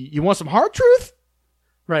 you want some hard truth?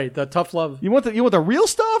 Right, the tough love. You want the real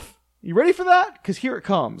stuff? You ready for that? Because here it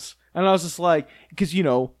comes. And I was just like, because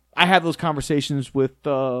I have those conversations with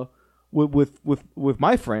my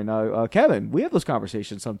friend Kevin. We have those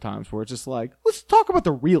conversations sometimes where it's just like, let's talk about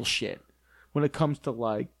the real shit when it comes to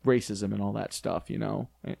like racism and all that stuff,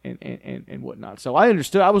 and whatnot. So I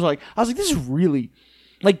understood. I was like, this is really.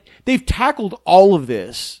 Like, they've tackled all of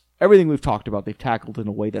this. Everything we've talked about, they've tackled in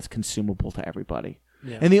a way that's consumable to everybody.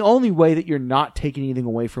 Yeah. And the only way that you're not taking anything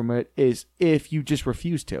away from it is if you just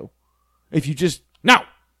refuse to. If you just, no,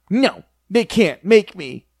 they can't make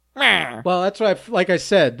me. Well, that's what like I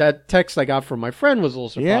said, that text I got from my friend was a little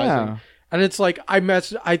surprising. Yeah. And it's like, I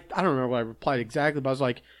don't remember what I replied exactly, but I was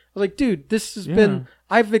like, dude, this has been,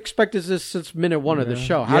 I've expected this since minute 1 of the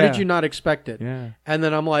show. How did you not expect it? Yeah. And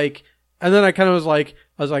then I'm like, and then I kind of was like,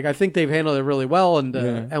 I think they've handled it really well and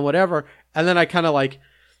whatever. And then I kind of like,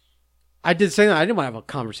 I did say that I didn't want to have a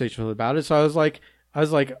conversation with him about it. So I was like,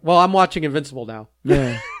 well, I'm watching Invincible now.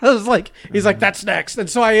 Yeah. I was like, he's like, that's next. And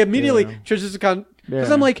so I immediately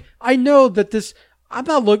because I'm like, I know that this, he's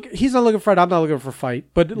not looking for fight. I'm not looking for fight.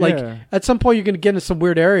 But like at some point you're going to get into some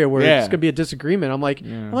weird area where it's going to be a disagreement. I'm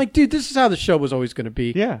like, dude, this is how the show was always going to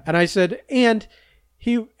be. Yeah. And I said,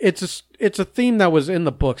 it's a theme that was in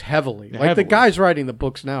the books heavily. Like the guys writing the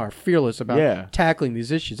books now are fearless about tackling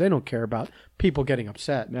these issues. They don't care about people getting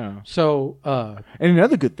upset. No. So, and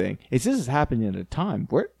another good thing is this is happening at a time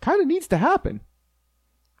where it kind of needs to happen.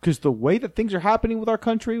 because the way that things are happening with our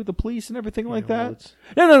country, with the police and everything like well, that.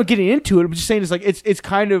 No, getting into it. I'm just saying it's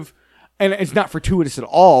kind of, and it's not fortuitous at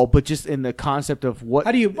all, but just in the concept of what.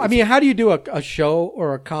 How do you do a show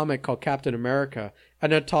or a comic called Captain America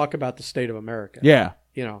and then talk about the state of America? Yeah.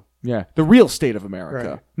 Yeah, the real state of America.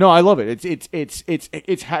 Right. No, I love it. It's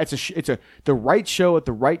the right show at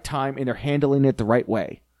the right time, and they're handling it the right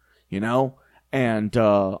way, And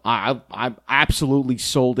I'm absolutely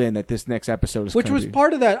sold in that this next episode is. Which was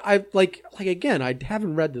part of that. I again. I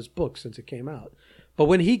haven't read this book since it came out, but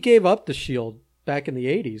when he gave up the shield back in the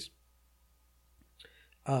 '80s,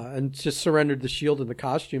 and just surrendered the shield and the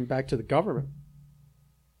costume back to the government,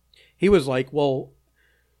 he was like, "Well,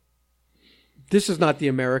 this is not the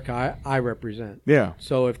America I represent. Yeah.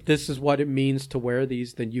 So if this is what it means to wear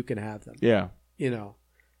these, then you can have them. Yeah.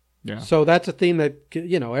 Yeah. So that's a theme that,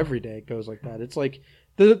 every day it goes like that. It's like,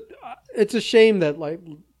 it's a shame that,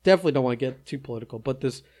 definitely don't want to get too political, but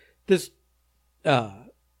this kind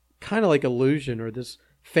of like illusion or this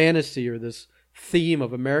fantasy or this theme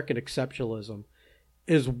of American exceptionalism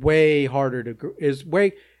is way harder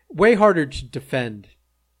to defend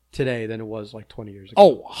today than it was 20 years ago.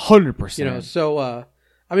 Oh, 100%. So,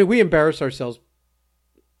 we embarrass ourselves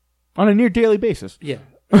on a near daily basis. Yeah.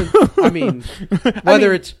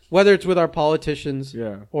 Whether it's with our politicians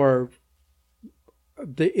or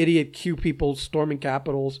the idiot Q people storming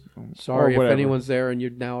capitals. Sorry if anyone's there and you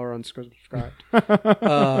now are unsubscribed.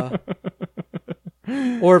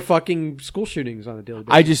 Or fucking school shootings on a daily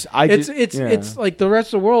basis. It's like the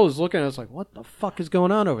rest of the world is looking at us like, what the fuck is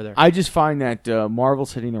going on over there? I just find that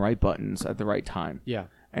Marvel's hitting the right buttons at the right time. Yeah.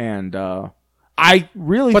 And I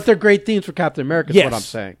really... But they're great themes for Captain America is what I'm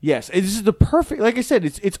saying. Yes. This is the perfect... Like I said,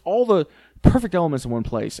 it's all the perfect elements in one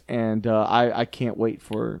place. And I can't wait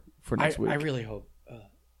for next week. I really hope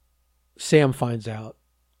Sam finds out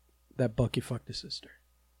that Bucky fucked his sister.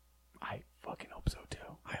 I fucking hope so, too.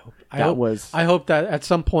 I hope that at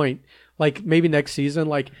some point, maybe next season,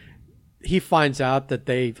 he finds out that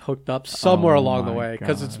they hooked up somewhere along the way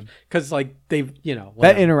because they've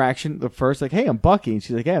that interaction, the first hey, I'm Bucky, and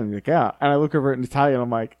she's like, yeah, and I'm like, yeah, and I look over at Natalia and I'm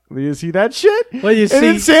like, do you see that shit? Well, you see, and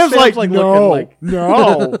then Sam's like no,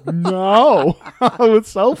 no.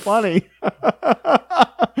 It's so funny.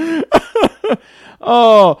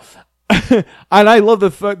 Oh. And I love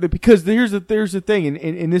the fact that because there's the thing,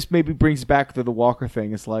 and this maybe brings back to the Walker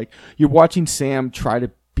thing. It's like you're watching Sam try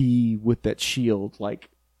to be with that shield, like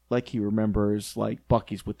he remembers,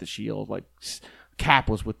 Bucky's with the shield, Cap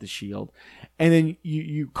was with the shield, and then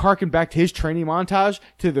you harken back to his training montage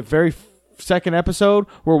to the very second episode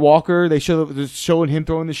where Walker they're showing him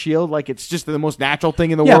throwing the shield like it's just the most natural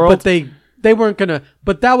thing in the world. But they weren't gonna.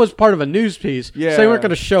 But that was part of a news piece. Yeah, so they weren't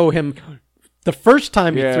gonna show him. The first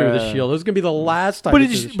time he threw the shield, it was going to be the last time.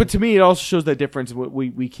 But to me, it also shows that difference.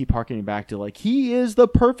 We keep harkening back to he is the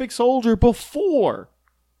perfect soldier before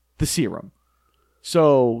the serum.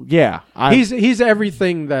 So yeah, he's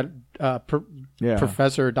everything that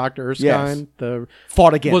Professor Dr. Erskine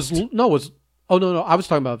fought against. No, I was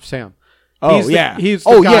talking about Sam. Oh, he's he's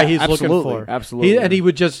the guy he's looking for. Absolutely,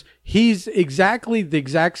 he's exactly the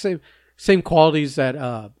exact same qualities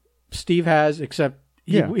that Steve has, except.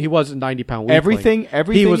 He wasn't 90-pound weakling. Everything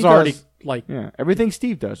he was already does, everything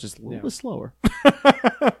Steve does, just a little bit slower.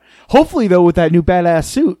 Hopefully, though, with that new badass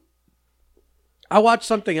suit. I watched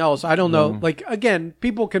something else. I don't know. Again,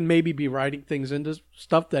 people can maybe be writing things into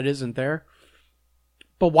stuff that isn't there.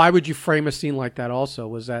 But why would you frame a scene like that? Also,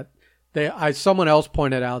 was that someone else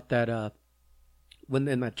pointed out that when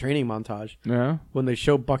in that training montage, when they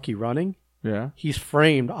show Bucky running. Yeah, he's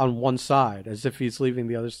framed on one side as if he's leaving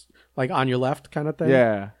the other, on your left kind of thing.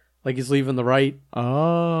 Yeah, he's leaving the right.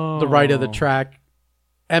 Oh, the right of the track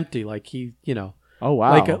empty. Oh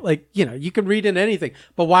wow. You can read in anything,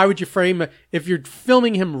 but why would you frame it if you're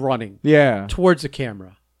filming him running? Yeah, towards the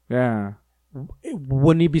camera. Yeah.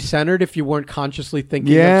 Wouldn't he be centered if you weren't consciously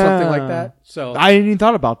thinking of something like that? So I hadn't even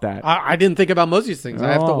thought about that. I didn't think about most of these things.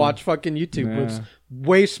 I have to watch fucking YouTube. Yeah.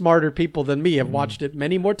 Way smarter people than me have watched it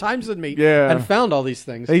many more times than me and found all these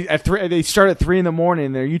things. They start at 3 a.m.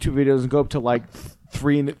 in their YouTube videos and go up to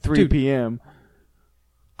 3 p.m.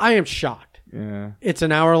 I am shocked. Yeah, it's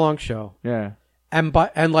an hour-long show. Yeah, and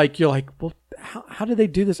you're like, well, how did they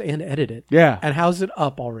do this and edit it? Yeah, and how's it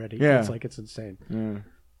up already? Yeah, it's insane. Yeah.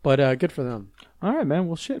 But good for them. All right, man.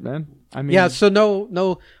 Well, shit, man. So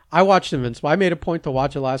no. I watched Invincible. I made a point to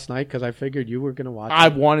watch it last night because I figured you were going to watch it. I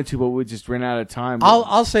wanted to, but we just ran out of time.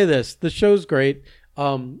 I'll say this: the show's great.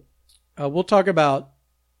 We'll talk about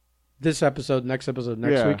this episode, next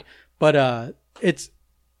week. But it's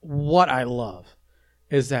what I love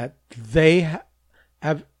is that they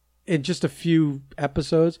have in just a few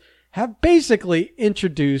episodes, have basically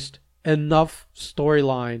introduced enough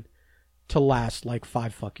storyline to last like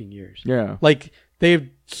 5 fucking years. Yeah. Like, they're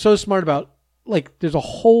so smart about, like, there's a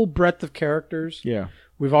whole breadth of characters. Yeah.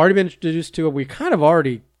 We've already been introduced to it. We kind of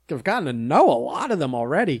already have gotten to know a lot of them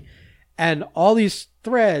already. And all these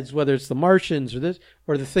threads, whether it's the Martians or this,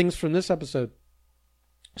 or the things from this episode.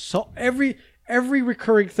 So every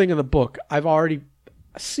recurring thing in the book, I've already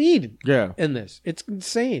seen in this. It's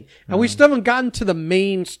insane. And we still haven't gotten to the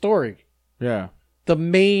main story. Yeah. The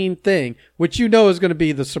main thing, which you know is going to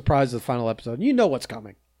be the surprise of the final episode. You know what's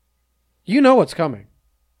coming. You know what's coming.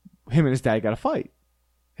 Him and his dad got to fight.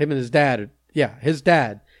 Him and his dad. Yeah, his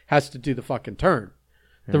dad has to do the fucking turn.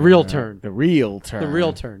 The real turn. The real turn. The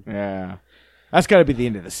real turn. Yeah. That's got to be the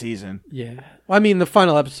end of the season. Yeah. Well, I mean, the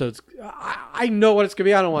final episodes, I know what it's going to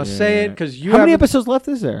be. I don't want to say it because you How many episodes left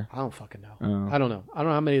is there? I don't fucking know. Oh. I don't know. I don't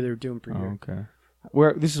know how many they're doing per year.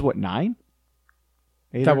 Okay. This is what, 9?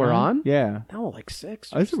 8 that or we're 9? on? Yeah. No, like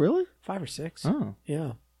 6. Oh, is it really? 5 or 6. Oh.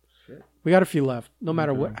 Yeah. Shit. We got a few left, no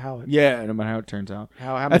matter how no matter how it turns out.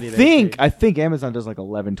 How many I think Amazon does like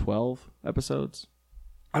 11, 12 episodes.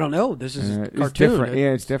 I don't know. This is a cartoon. It's different.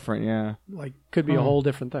 It's different. Yeah. Like, could be a whole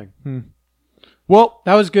different thing. Well,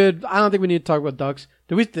 that was good. I don't think we need to talk about ducks.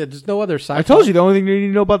 There's no other sci-fi. I told you the only thing you need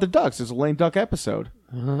to know about the ducks is a lame duck episode.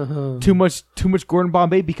 Too much Gordon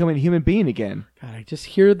Bombay becoming a human being again. God, I just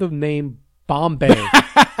hear the name Bombay.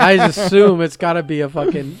 I just assume it's got to be a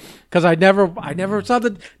fucking... Because I never saw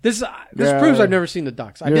this proves I've never seen the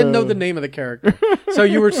ducks. I didn't know the name of the character. So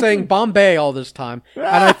you were saying Bombay all this time, and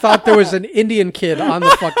I thought there was an Indian kid on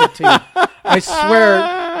the fucking team. I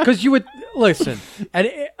swear, because you would listen. And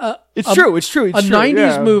it's true. It's true. A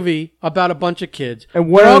 90s movie about a bunch of kids, and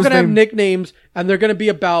they're all going to have nicknames, and they're going to be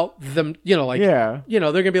about them. You know, like they're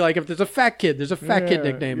going to be like, if there's a fat kid, there's a fat kid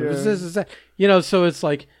nickname. If it's this, it's that. You know, so it's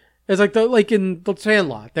like. It's like in the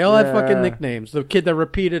Sandlot, they all had fucking nicknames. The kid that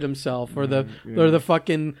repeated himself, or the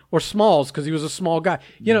fucking Smalls because he was a small guy.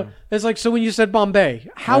 You know, it's like, so when you said Bombay,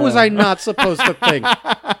 how was I not supposed to think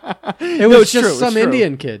it was just some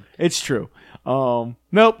Indian kid? It's true.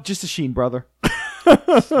 Nope, just a Sheen brother.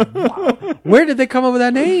 Where did they come up with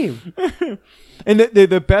that name? And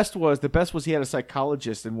the best was he had a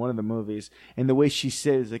psychologist in one of the movies, and the way she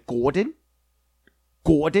said it is like Gordon.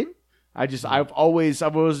 I've always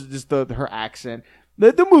just her accent.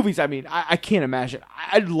 The movies, I mean, I can't imagine.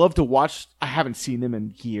 I'd love to watch. I haven't seen them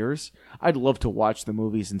in years. I'd love to watch the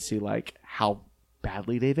movies and see like how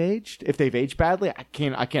badly they've aged. If they've aged badly, I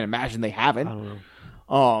can't imagine they haven't. I don't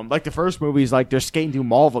know. Like the first movies, like they're skating through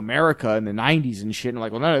Mall of America in the 90s and shit. And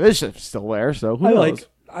like, well, none of this shit's still there. So who knows?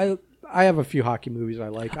 I have a few hockey movies I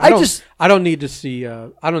like. I don't need to see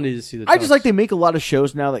the Ducks. I just like they make a lot of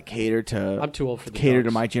shows now that cater to. I'm too old for the cater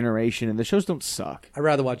Ducks. to my generation, and the shows don't suck. I'd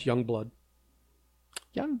rather watch Youngblood.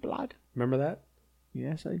 Youngblood. Remember that?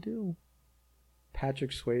 Yes, I do.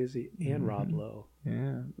 Patrick Swayze and Rob Lowe.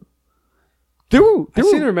 Yeah. I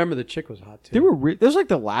seem to remember the chick was hot too. There was like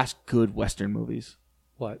the last good Western movies.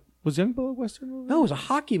 What? Was Youngblood a Western movie? No, it was a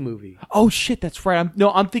hockey movie. Oh shit, that's right.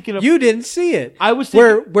 I'm thinking of. You didn't see it. I was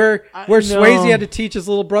thinking, where Swayze had to teach his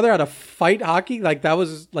little brother how to fight hockey. Like that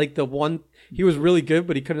was like the one. He was really good,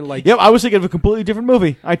 but he couldn't like. Yep, I was thinking of a completely different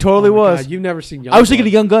movie. I totally was. God, you've never seen Youngblood. I was thinking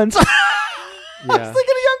of Young Guns. Yeah. I was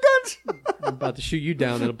thinking of Young Guns. I'm about to shoot you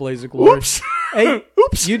down in a blaze of glory. Oops. Hey,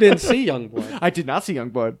 oops. You didn't see Youngblood. I did not see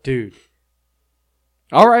Youngblood, dude.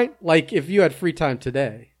 All right. Like if you had free time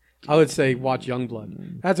today. I would say watch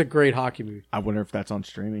Youngblood. That's a great hockey movie. I wonder if that's on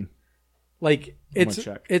streaming. Like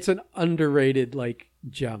it's an underrated like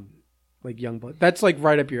gem, like Youngblood. That's like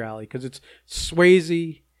right up your alley because it's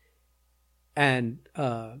Swayze and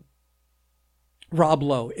Rob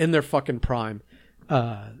Lowe in their fucking prime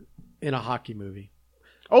in a hockey movie.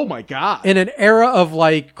 Oh my god! In an era of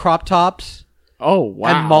like crop tops. Oh wow!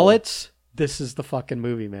 And mullets. This is the fucking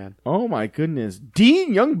movie, man. Oh my goodness.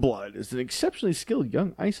 Dean Youngblood is an exceptionally skilled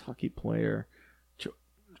young ice hockey player.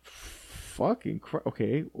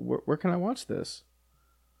 Okay, where can I watch this?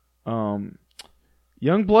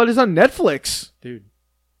 Youngblood is on Netflix. Dude.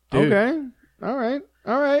 Okay. All right.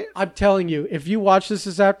 I'm telling you, if you watch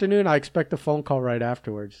this afternoon, I expect a phone call right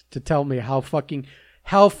afterwards to tell me how fucking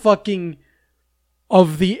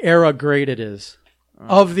of the era great it is.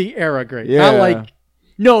 Of the era great. Yeah. Not like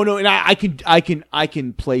No, and I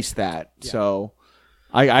can place that. Yeah. So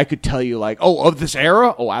I could tell you like, of this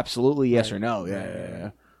era? Oh, absolutely, yes or no.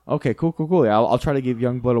 Yeah. Okay, cool. Yeah, I'll try to give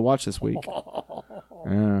Youngblood a watch this week.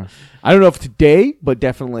 Yeah. I don't know if today, but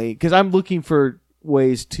definitely because I'm looking for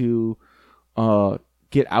ways to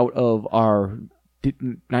get out of our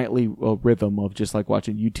nightly rhythm of just like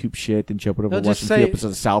watching YouTube shit and jumping over They'll just watching a few say-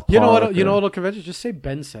 episodes of South Park. You know what? You know what'll convince you? Just say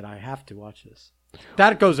Ben said I have to watch this.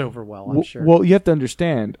 That goes over well, I'm sure. Well, you have to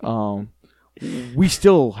understand. We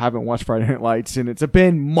still haven't watched Friday Night Lights, and it's a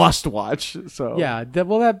Ben must watch. So yeah.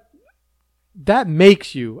 That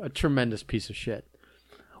makes you a tremendous piece of shit.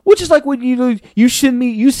 which is like when you send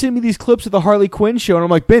me these clips of the Harley Quinn show, and I'm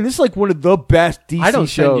like, Ben, this is like one of the best DC shows. I don't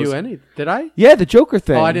send you any. Did I? Yeah, the Joker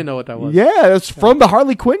thing. Oh, I didn't know what that was. Yeah, it's from the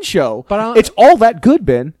Harley Quinn show. But it's all that good,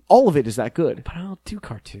 Ben. All of it is that good. But I don't do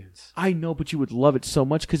cartoons. I know, but you would love it so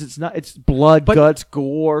much because it's blood, But- guts,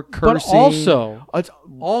 gore, cursing. But also, It's-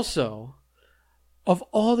 of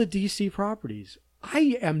all the DC properties,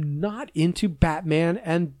 I am not into Batman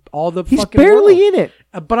and all the he's fucking barely world. in it.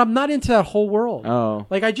 But I'm not into that whole world. Oh.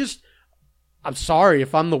 Like I'm sorry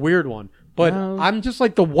if I'm the weird one, but No. I'm just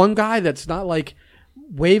like the one guy that's not like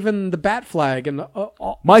waving the bat flag and My for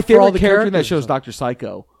all favorite the character in that characters show is and stuff. Dr.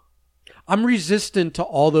 Psycho. I'm resistant to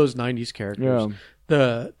all those 90s characters.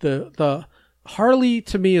 Yeah. The Harley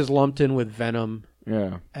to me is lumped in with Venom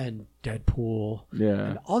Yeah. and Deadpool. Yeah.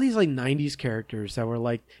 And all these like 90s characters that were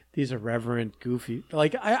like these irreverent, goofy.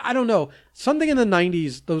 Like I don't know. Something in the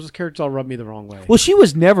 90s, those characters all rub me the wrong way. Well, she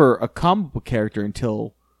was never a comic book character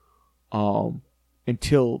until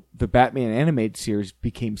the Batman animated series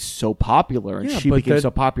became so popular, and Yeah, she but became that-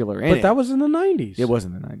 so popular in but it. that was in the 90s. It was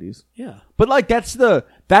in the 90s. Yeah. But like that's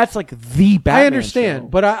like the Batman I understand, show.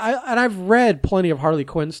 but I've read plenty of Harley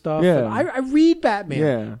Quinn stuff. Yeah. and I read Batman,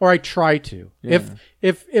 Yeah. or I try to. Yeah.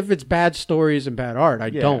 If it's bad stories and bad art, I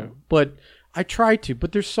Yeah. don't. But I try to.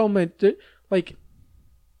 But there's so many. Like,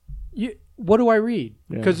 what do I read?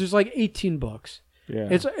 Yeah. Because there's like 18 books. Yeah.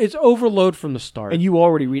 It's overload from the start. And you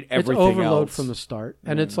already read everything it's overload else. from the start,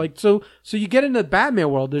 and it's like so you get into the Batman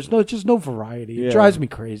world. There's just no variety. Yeah. It drives me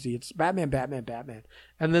crazy. It's Batman,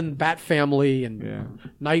 and then Bat Family and Yeah.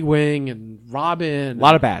 Nightwing and Robin, A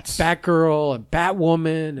lot of bats. Batgirl and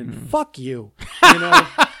Batwoman, and fuck you. You know,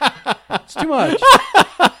 it's too much.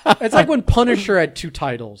 It's like when Punisher had 2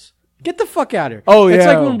 titles. Get the fuck out of here. Oh, It's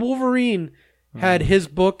yeah. like when Wolverine had his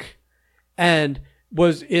book and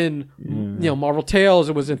was in Marvel Tales.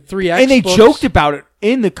 It was in 3 X And they books. joked about it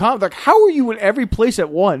in the comic. Like, how are you in every place at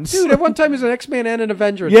once? Dude, at one time he's an X-Man and an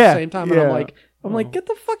Avenger at Yeah, the same time, and yeah. I'm like, get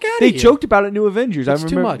the fuck out of they here. joked about it in New Avengers. It's I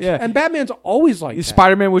too remember. much. Yeah. And Batman's always like that.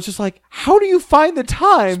 Spider-Man was just like, how do you find the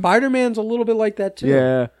time? Spider-Man's a little bit like that too.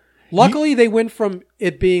 Yeah. Luckily, they went from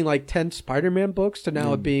it being like 10 Spider-Man books to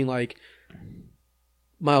now it being like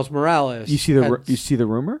Miles Morales. You see the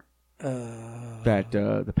rumor that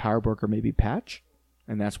the power broker may be Patch,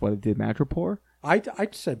 and that's why they did Madripoor. I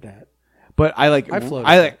said that. But I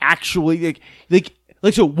floated actually like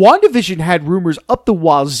so WandaVision had rumors up the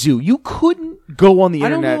wazoo. You couldn't go on the I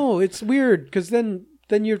don't internet. know. It's weird because then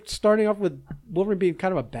you're starting off with Wolverine being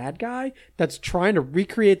kind of a bad guy that's trying to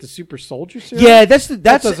recreate the Super Soldier serum. Yeah, that's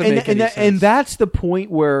doesn't make any sense. and that's the point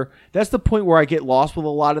where I get lost with a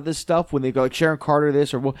lot of this stuff when they go like Sharon Carter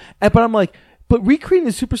this or what. But I'm like, but recreating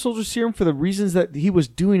the Super Soldier Serum for the reasons that he was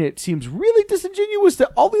doing it seems really disingenuous to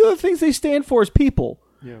all the other things they stand for as people.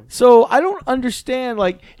 Yeah. So I don't understand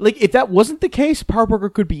like if that wasn't the case, Power Broker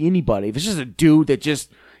could be anybody. If it's just a dude that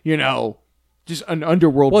just just an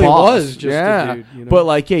underworld Well, he boss. was just a dude, you know. But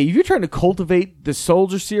like, if you're trying to cultivate the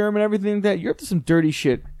soldier serum and everything like that, you're up to some dirty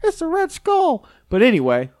shit. It's a Red Skull. But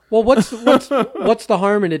anyway, Well, what's the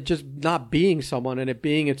harm in it just not being someone and it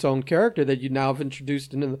being its own character that you now have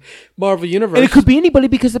introduced into the Marvel Universe? and it could be anybody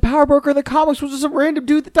because the Power Broker in the comics was just a random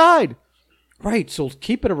dude that died. Right, so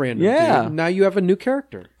keep it a random Yeah. dude. Now you have a new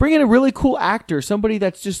character. Bring in a really cool actor, somebody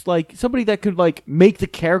that's just like somebody that could like make the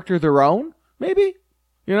character their own. Maybe,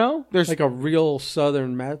 there's Like a real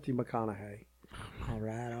Southern Matthew McConaughey. All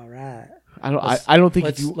right. I don't think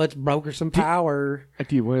Let's broker some power.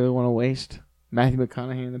 do you really want to waste Matthew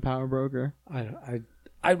McConaughey in the Power Broker?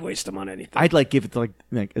 I'd waste him on anything. I'd like give it to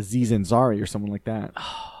like Aziz Ansari or someone like that.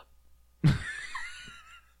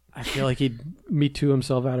 I feel like he'd Me Too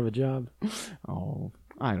himself out of a job. Oh,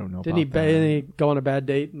 I don't know. Didn't he, about didn't that. he go on a bad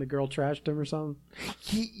date and the girl trashed him or something?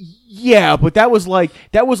 Yeah, but that was like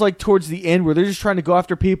towards the end where they're just trying to go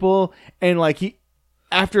after people and like he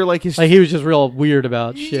was just real weird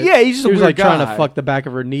about shit. Yeah, he's just a he was weird like trying guy. to fuck the back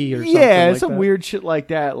of her knee or something. yeah, like some that. weird shit like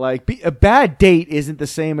that. Like a bad date isn't the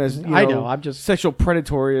same as I know. I'm just sexual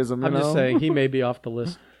predatorism. I'm just saying he may be off the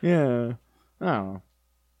list. Yeah,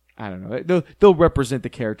 I don't know. They'll represent the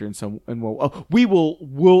character in some and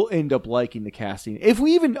we'll end up liking the casting if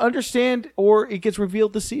we even understand or it gets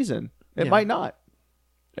revealed this season. It Yeah. might not.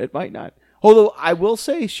 It might not. Although I will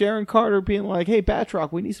say Sharon Carter being like, "Hey,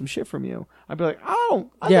 Batroc, we need some shit from you." I'd be like,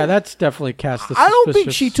 That's definitely cast a I don't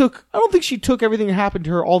think suspicious- I don't think she took everything that happened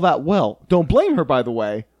to her all that well. Don't blame her, by the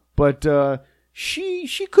way, but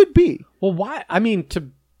she could be. Well, why? I mean, to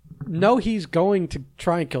know he's going to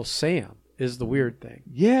try and kill Sam is the weird thing.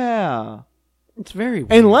 Yeah. It's very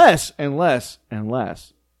weird.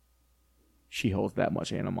 Unless she holds that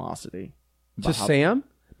much animosity. To Sam?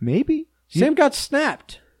 Maybe. Sam got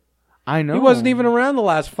snapped. I know. He wasn't even around the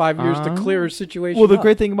last 5 years to clear his situation. Well, the up.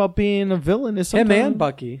 great thing about being a villain is Him sometimes... and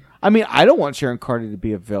Bucky. I mean, I don't want Sharon Carter to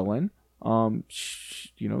be a villain.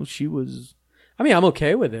 She was... I mean, I'm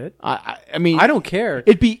okay with it. I mean... I don't care.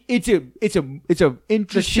 It's a interesting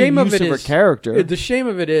The shame use of it her is character. The shame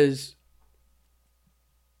of it is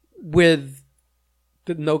with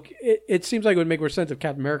the no. It seems like it would make more sense if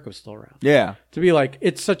Captain America was still around. Yeah. To be like,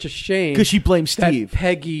 it's such a shame Because she blames that Steve.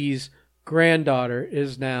 Peggy's granddaughter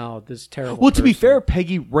is now this terrible. Well, to be person. fair,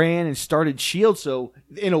 Peggy ran and started S.H.I.E.L.D., so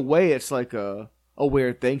in a way, it's like a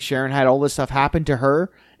weird thing. Sharon had all this stuff happen to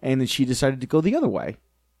her, and then she decided to go the other way.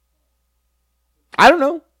 I don't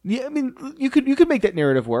know. Yeah, I mean, you could make that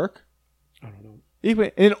narrative work. I don't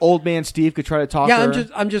know. And old man Steve could try to talk. Yeah, her,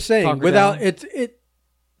 I'm just saying. talk her Without down. it,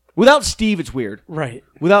 without Steve, it's weird. right.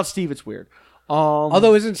 Without Steve, it's weird.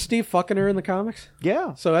 Although, isn't Steve fucking her in the comics?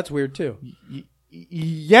 Yeah, So that's weird too.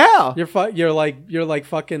 yeah. You're like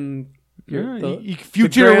fucking. Few the granddaughter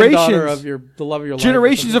generations of the love of your life.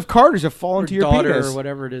 Generations of Carters have fallen to your daughter penis. or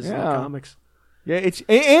whatever it is in the Yeah. comics. Yeah, it's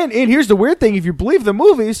and here's the weird thing: if you believe the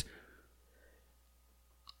movies,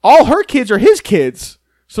 all her kids are his kids.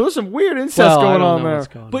 So there's some weird incest Well, I going don't on know there. what's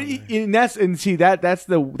going But on that's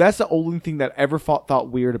the only thing that ever thought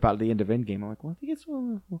weird about the end of Endgame. I'm like, well,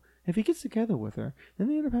 if he gets together with her, then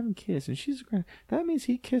they end up having kids, and she's that means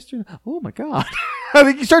he kissed her. Oh my god! I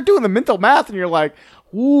think you start doing the mental math, and you're like,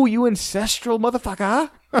 ooh, you ancestral motherfucker.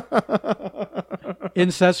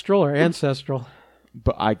 Ancestral or ancestral?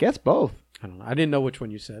 But I guess both. I don't know. I didn't know which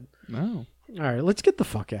one you said. No. All right, let's get the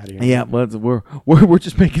fuck out of here. Yeah, we're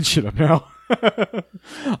just making shit up now.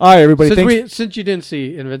 All right, everybody. Since you didn't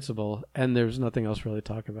see Invincible and there's nothing else really to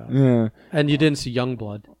talk about, Yeah. and you didn't see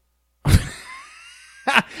Youngblood,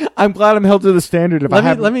 I'm glad I'm held to the standard.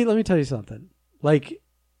 let me tell you something. Like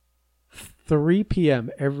 3 p.m.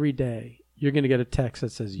 every day, you're gonna get a text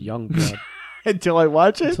that says Youngblood until I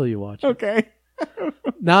watch it. until you watch it. Okay.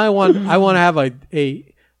 Now I want to have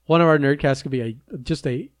a one of our nerdcasts could be just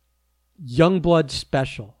a Youngblood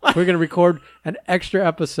special. We're going to record an extra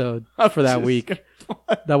episode for that week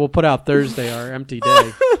that we'll put out Thursday, our empty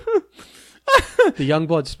day. The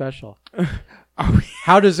Youngblood special.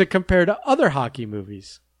 How does it compare to other hockey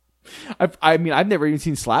movies? I've never even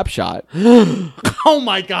seen Slapshot. Oh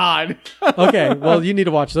my god. Okay, well you need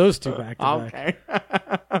to watch those two back to back.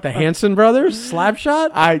 Okay. The Hanson brothers,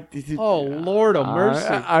 Slapshot. Oh Lord of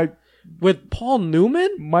mercy! With Paul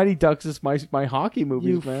Newman. Mighty Ducks is my hockey movies,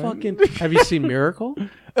 You man. fucking. Have you seen Miracle?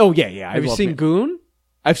 Oh yeah. Have you seen Goon?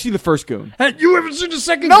 I've seen the first Goon. You haven't seen the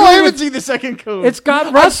second No, Goon? I haven't seen the second Goon. It's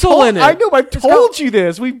got Russell in it. I know. I've told you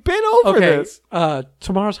this. We've been over Okay, this.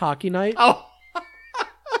 Tomorrow's Hockey Night. Oh,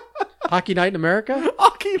 Hockey Night in America.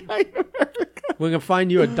 Hockey Night in America. We're going to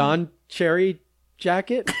find you a Don Cherry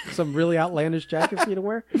jacket, some really outlandish jacket for you to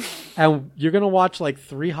wear. And you're going to watch like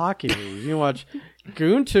 3 hockey movies. You're going to watch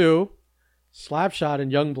Goon 2, Slapshot,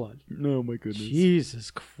 and Youngblood. Oh my goodness.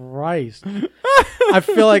 Jesus Christ. I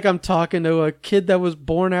feel like I'm talking to a kid that was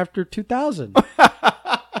born after 2000.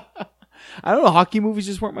 I don't know. Hockey movies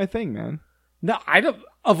just weren't my thing, man. No, I don't.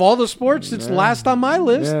 Of all the sports, it's last on my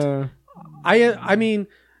list. Yeah. I mean,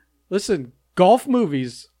 listen, golf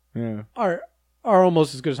movies Yeah. are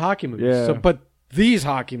almost as good as hockey movies. Yeah. So, but these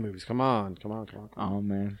hockey movies, come on. Oh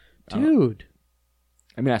man. Dude.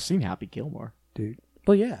 I mean, I've seen Happy Gilmore. Dude.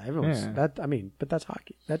 Well, yeah, everyone's Yeah. that. I mean, but that's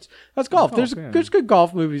hockey. That's golf. golf, There's good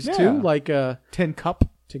golf movies Yeah. too, like Tin Cup.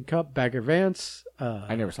 Tin Cup, Bagger Vance.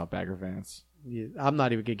 I never saw Bagger Vance. I'm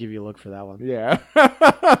not even gonna give you a look for that one. Yeah.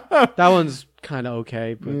 That one's kind of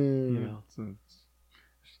okay, but you know,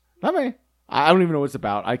 I mean, I don't even know what it's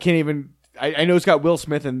about. I can't even. I know it's got Will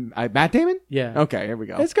Smith and Matt Damon. yeah. Okay, here we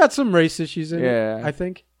go. It's got some race issues in Yeah. it. I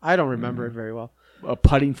think I don't remember it very well.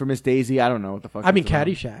 Putting for Miss Daisy. I don't know what the fuck. I mean, it's about.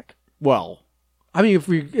 Caddyshack. Well, I mean,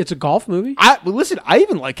 it's a golf movie. listen. I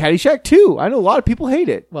even like Caddyshack too. I know a lot of people hate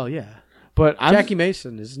it, Well, yeah. but Jackie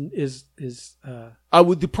Mason is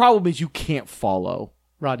the problem is you can't follow.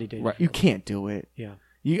 Rodney Dangerfield. Right, you can't do it. Yeah.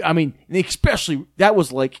 I mean, especially that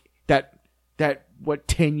was like that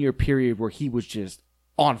 10-year period where he was just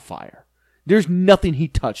on fire. There's nothing he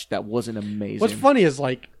touched that wasn't amazing. What's funny is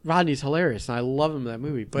like Rodney's hilarious and I love him in that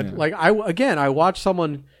movie. But like I watched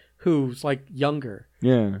someone who's like younger,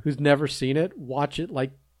 Yeah. who's never seen it, watch it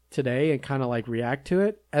like today and kind of like react to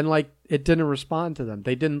it, and like it didn't respond to them.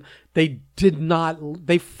 They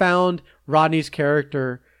found Rodney's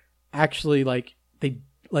character actually like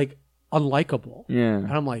unlikable. Yeah.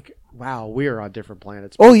 And I'm like, wow, we are on different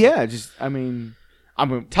planets. Oh yeah.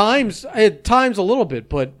 Times a little bit,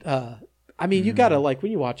 but I mean, you gotta like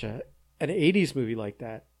when you watch an '80s movie like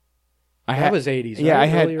that. That was '80s. Yeah,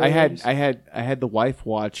 right? I had the wife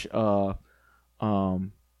watch. Was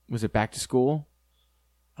it Back to School?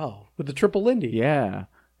 Oh, with the Triple Lindy. Yeah.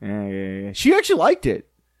 Yeah. She actually liked it.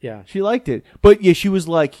 Yeah. She liked it, but yeah, she was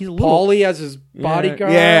like, he's a little. Paulie as his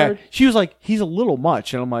bodyguard. Yeah, she was like, he's a little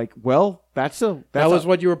much, and I'm like, well, that was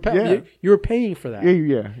what you were paying. Yeah. You were paying for that.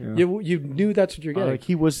 Yeah. You knew that's what you're getting. Like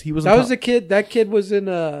he was. That was the kid. That kid was in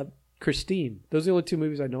Christine. Those are the only two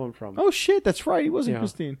movies I know him from. Oh shit, that's right. He was in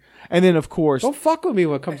Christine. And then of course, don't fuck with me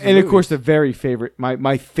when it comes to and movies. of course the very favorite,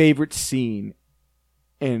 my favorite scene,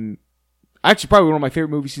 and actually probably one of my favorite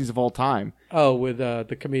movie scenes of all time. Oh, with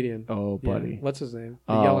the comedian. Oh, buddy, what's his name?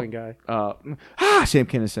 The yelling guy. Sam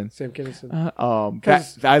Kinison. Sam Kinison.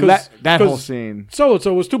 That whole scene. So and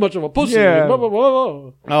so was too much of a pussy. Yeah. Blah, blah, blah,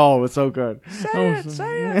 blah. Oh, it's so good.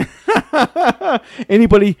 Say it.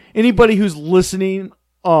 Anybody who's listening,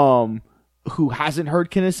 who hasn't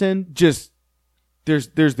heard Kinison, just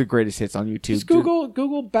there's the greatest hits on YouTube. Just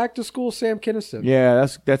Google Back to School Sam Kinison. Yeah,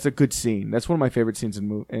 that's a good scene. That's one of my favorite scenes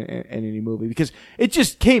in any movie because it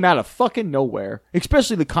just came out of fucking nowhere,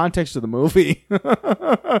 especially the context of the movie.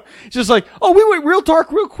 It's just like, oh, we went real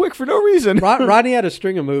dark real quick for no reason. Rodney had a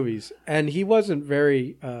string of movies, and he wasn't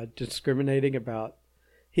very discriminating about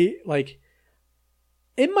it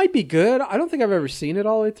might be good. I don't think I've ever seen it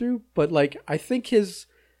all the way through, but like I think his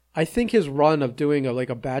run of doing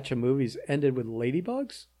a batch of movies ended with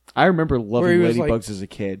Ladybugs. I remember loving Ladybugs like, as a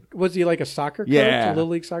kid. Was he like a soccer coach? Yeah. A Little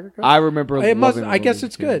League soccer coach? I remember I guess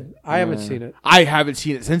it's good. I haven't seen it. I haven't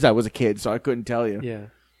seen it since I was a kid, so I couldn't tell you. Yeah.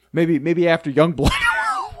 Maybe after Youngblood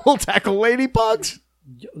we'll tackle Ladybugs.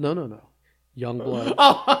 No. Youngblood.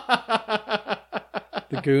 Oh.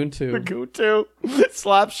 The Goon 2. The Goon 2.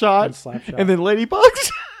 Slapshot. And then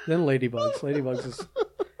Ladybugs. Then Ladybugs. Ladybugs is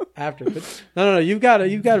after. But no. You've got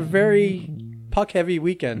a very puck heavy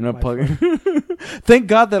weekend. No puck. Thank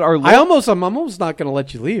God that our. I'm almost not going to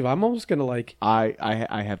let you leave. I'm almost going to like.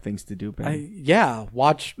 I have things to do, Ben.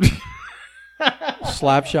 Watch.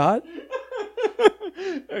 Slapshot.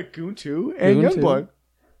 Goon 2 and Youngblood.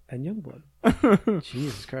 And Youngblood.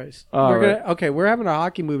 Jesus Christ. We're having a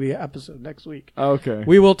hockey movie episode next week. Okay.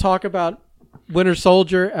 We will talk about Winter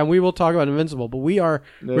Soldier and we will talk about Invincible, but we're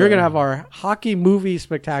going to have our hockey movie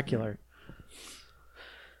spectacular.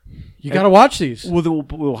 You got to watch these. You're going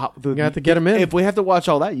to have to get them in. If we have to watch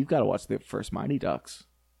all that, you've got to watch the first Mighty Ducks.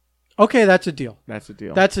 Okay, that's a deal.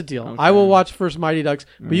 Okay. I will watch first Mighty Ducks,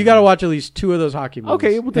 but you got to watch at least 2 of those hockey movies.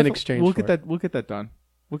 Okay, in exchange. We'll get that done.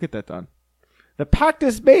 The pact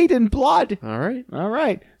is made in blood. All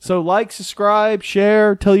right. So subscribe,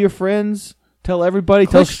 share, tell your friends, tell everybody,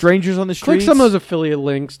 tell strangers on the streets. Click some of those affiliate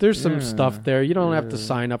links. There's some stuff there. You don't have to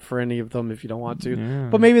sign up for any of them if you don't want to. Yeah.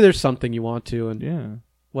 But maybe there's something you want to, and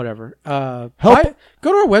whatever. Go to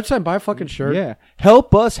our website and buy a fucking shirt. Yeah.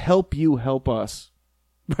 Help us help you help us.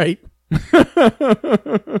 Right.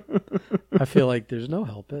 I feel like there's no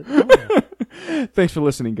help it. Thanks for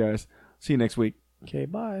listening, guys. See you next week. Okay,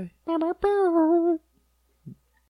 bye.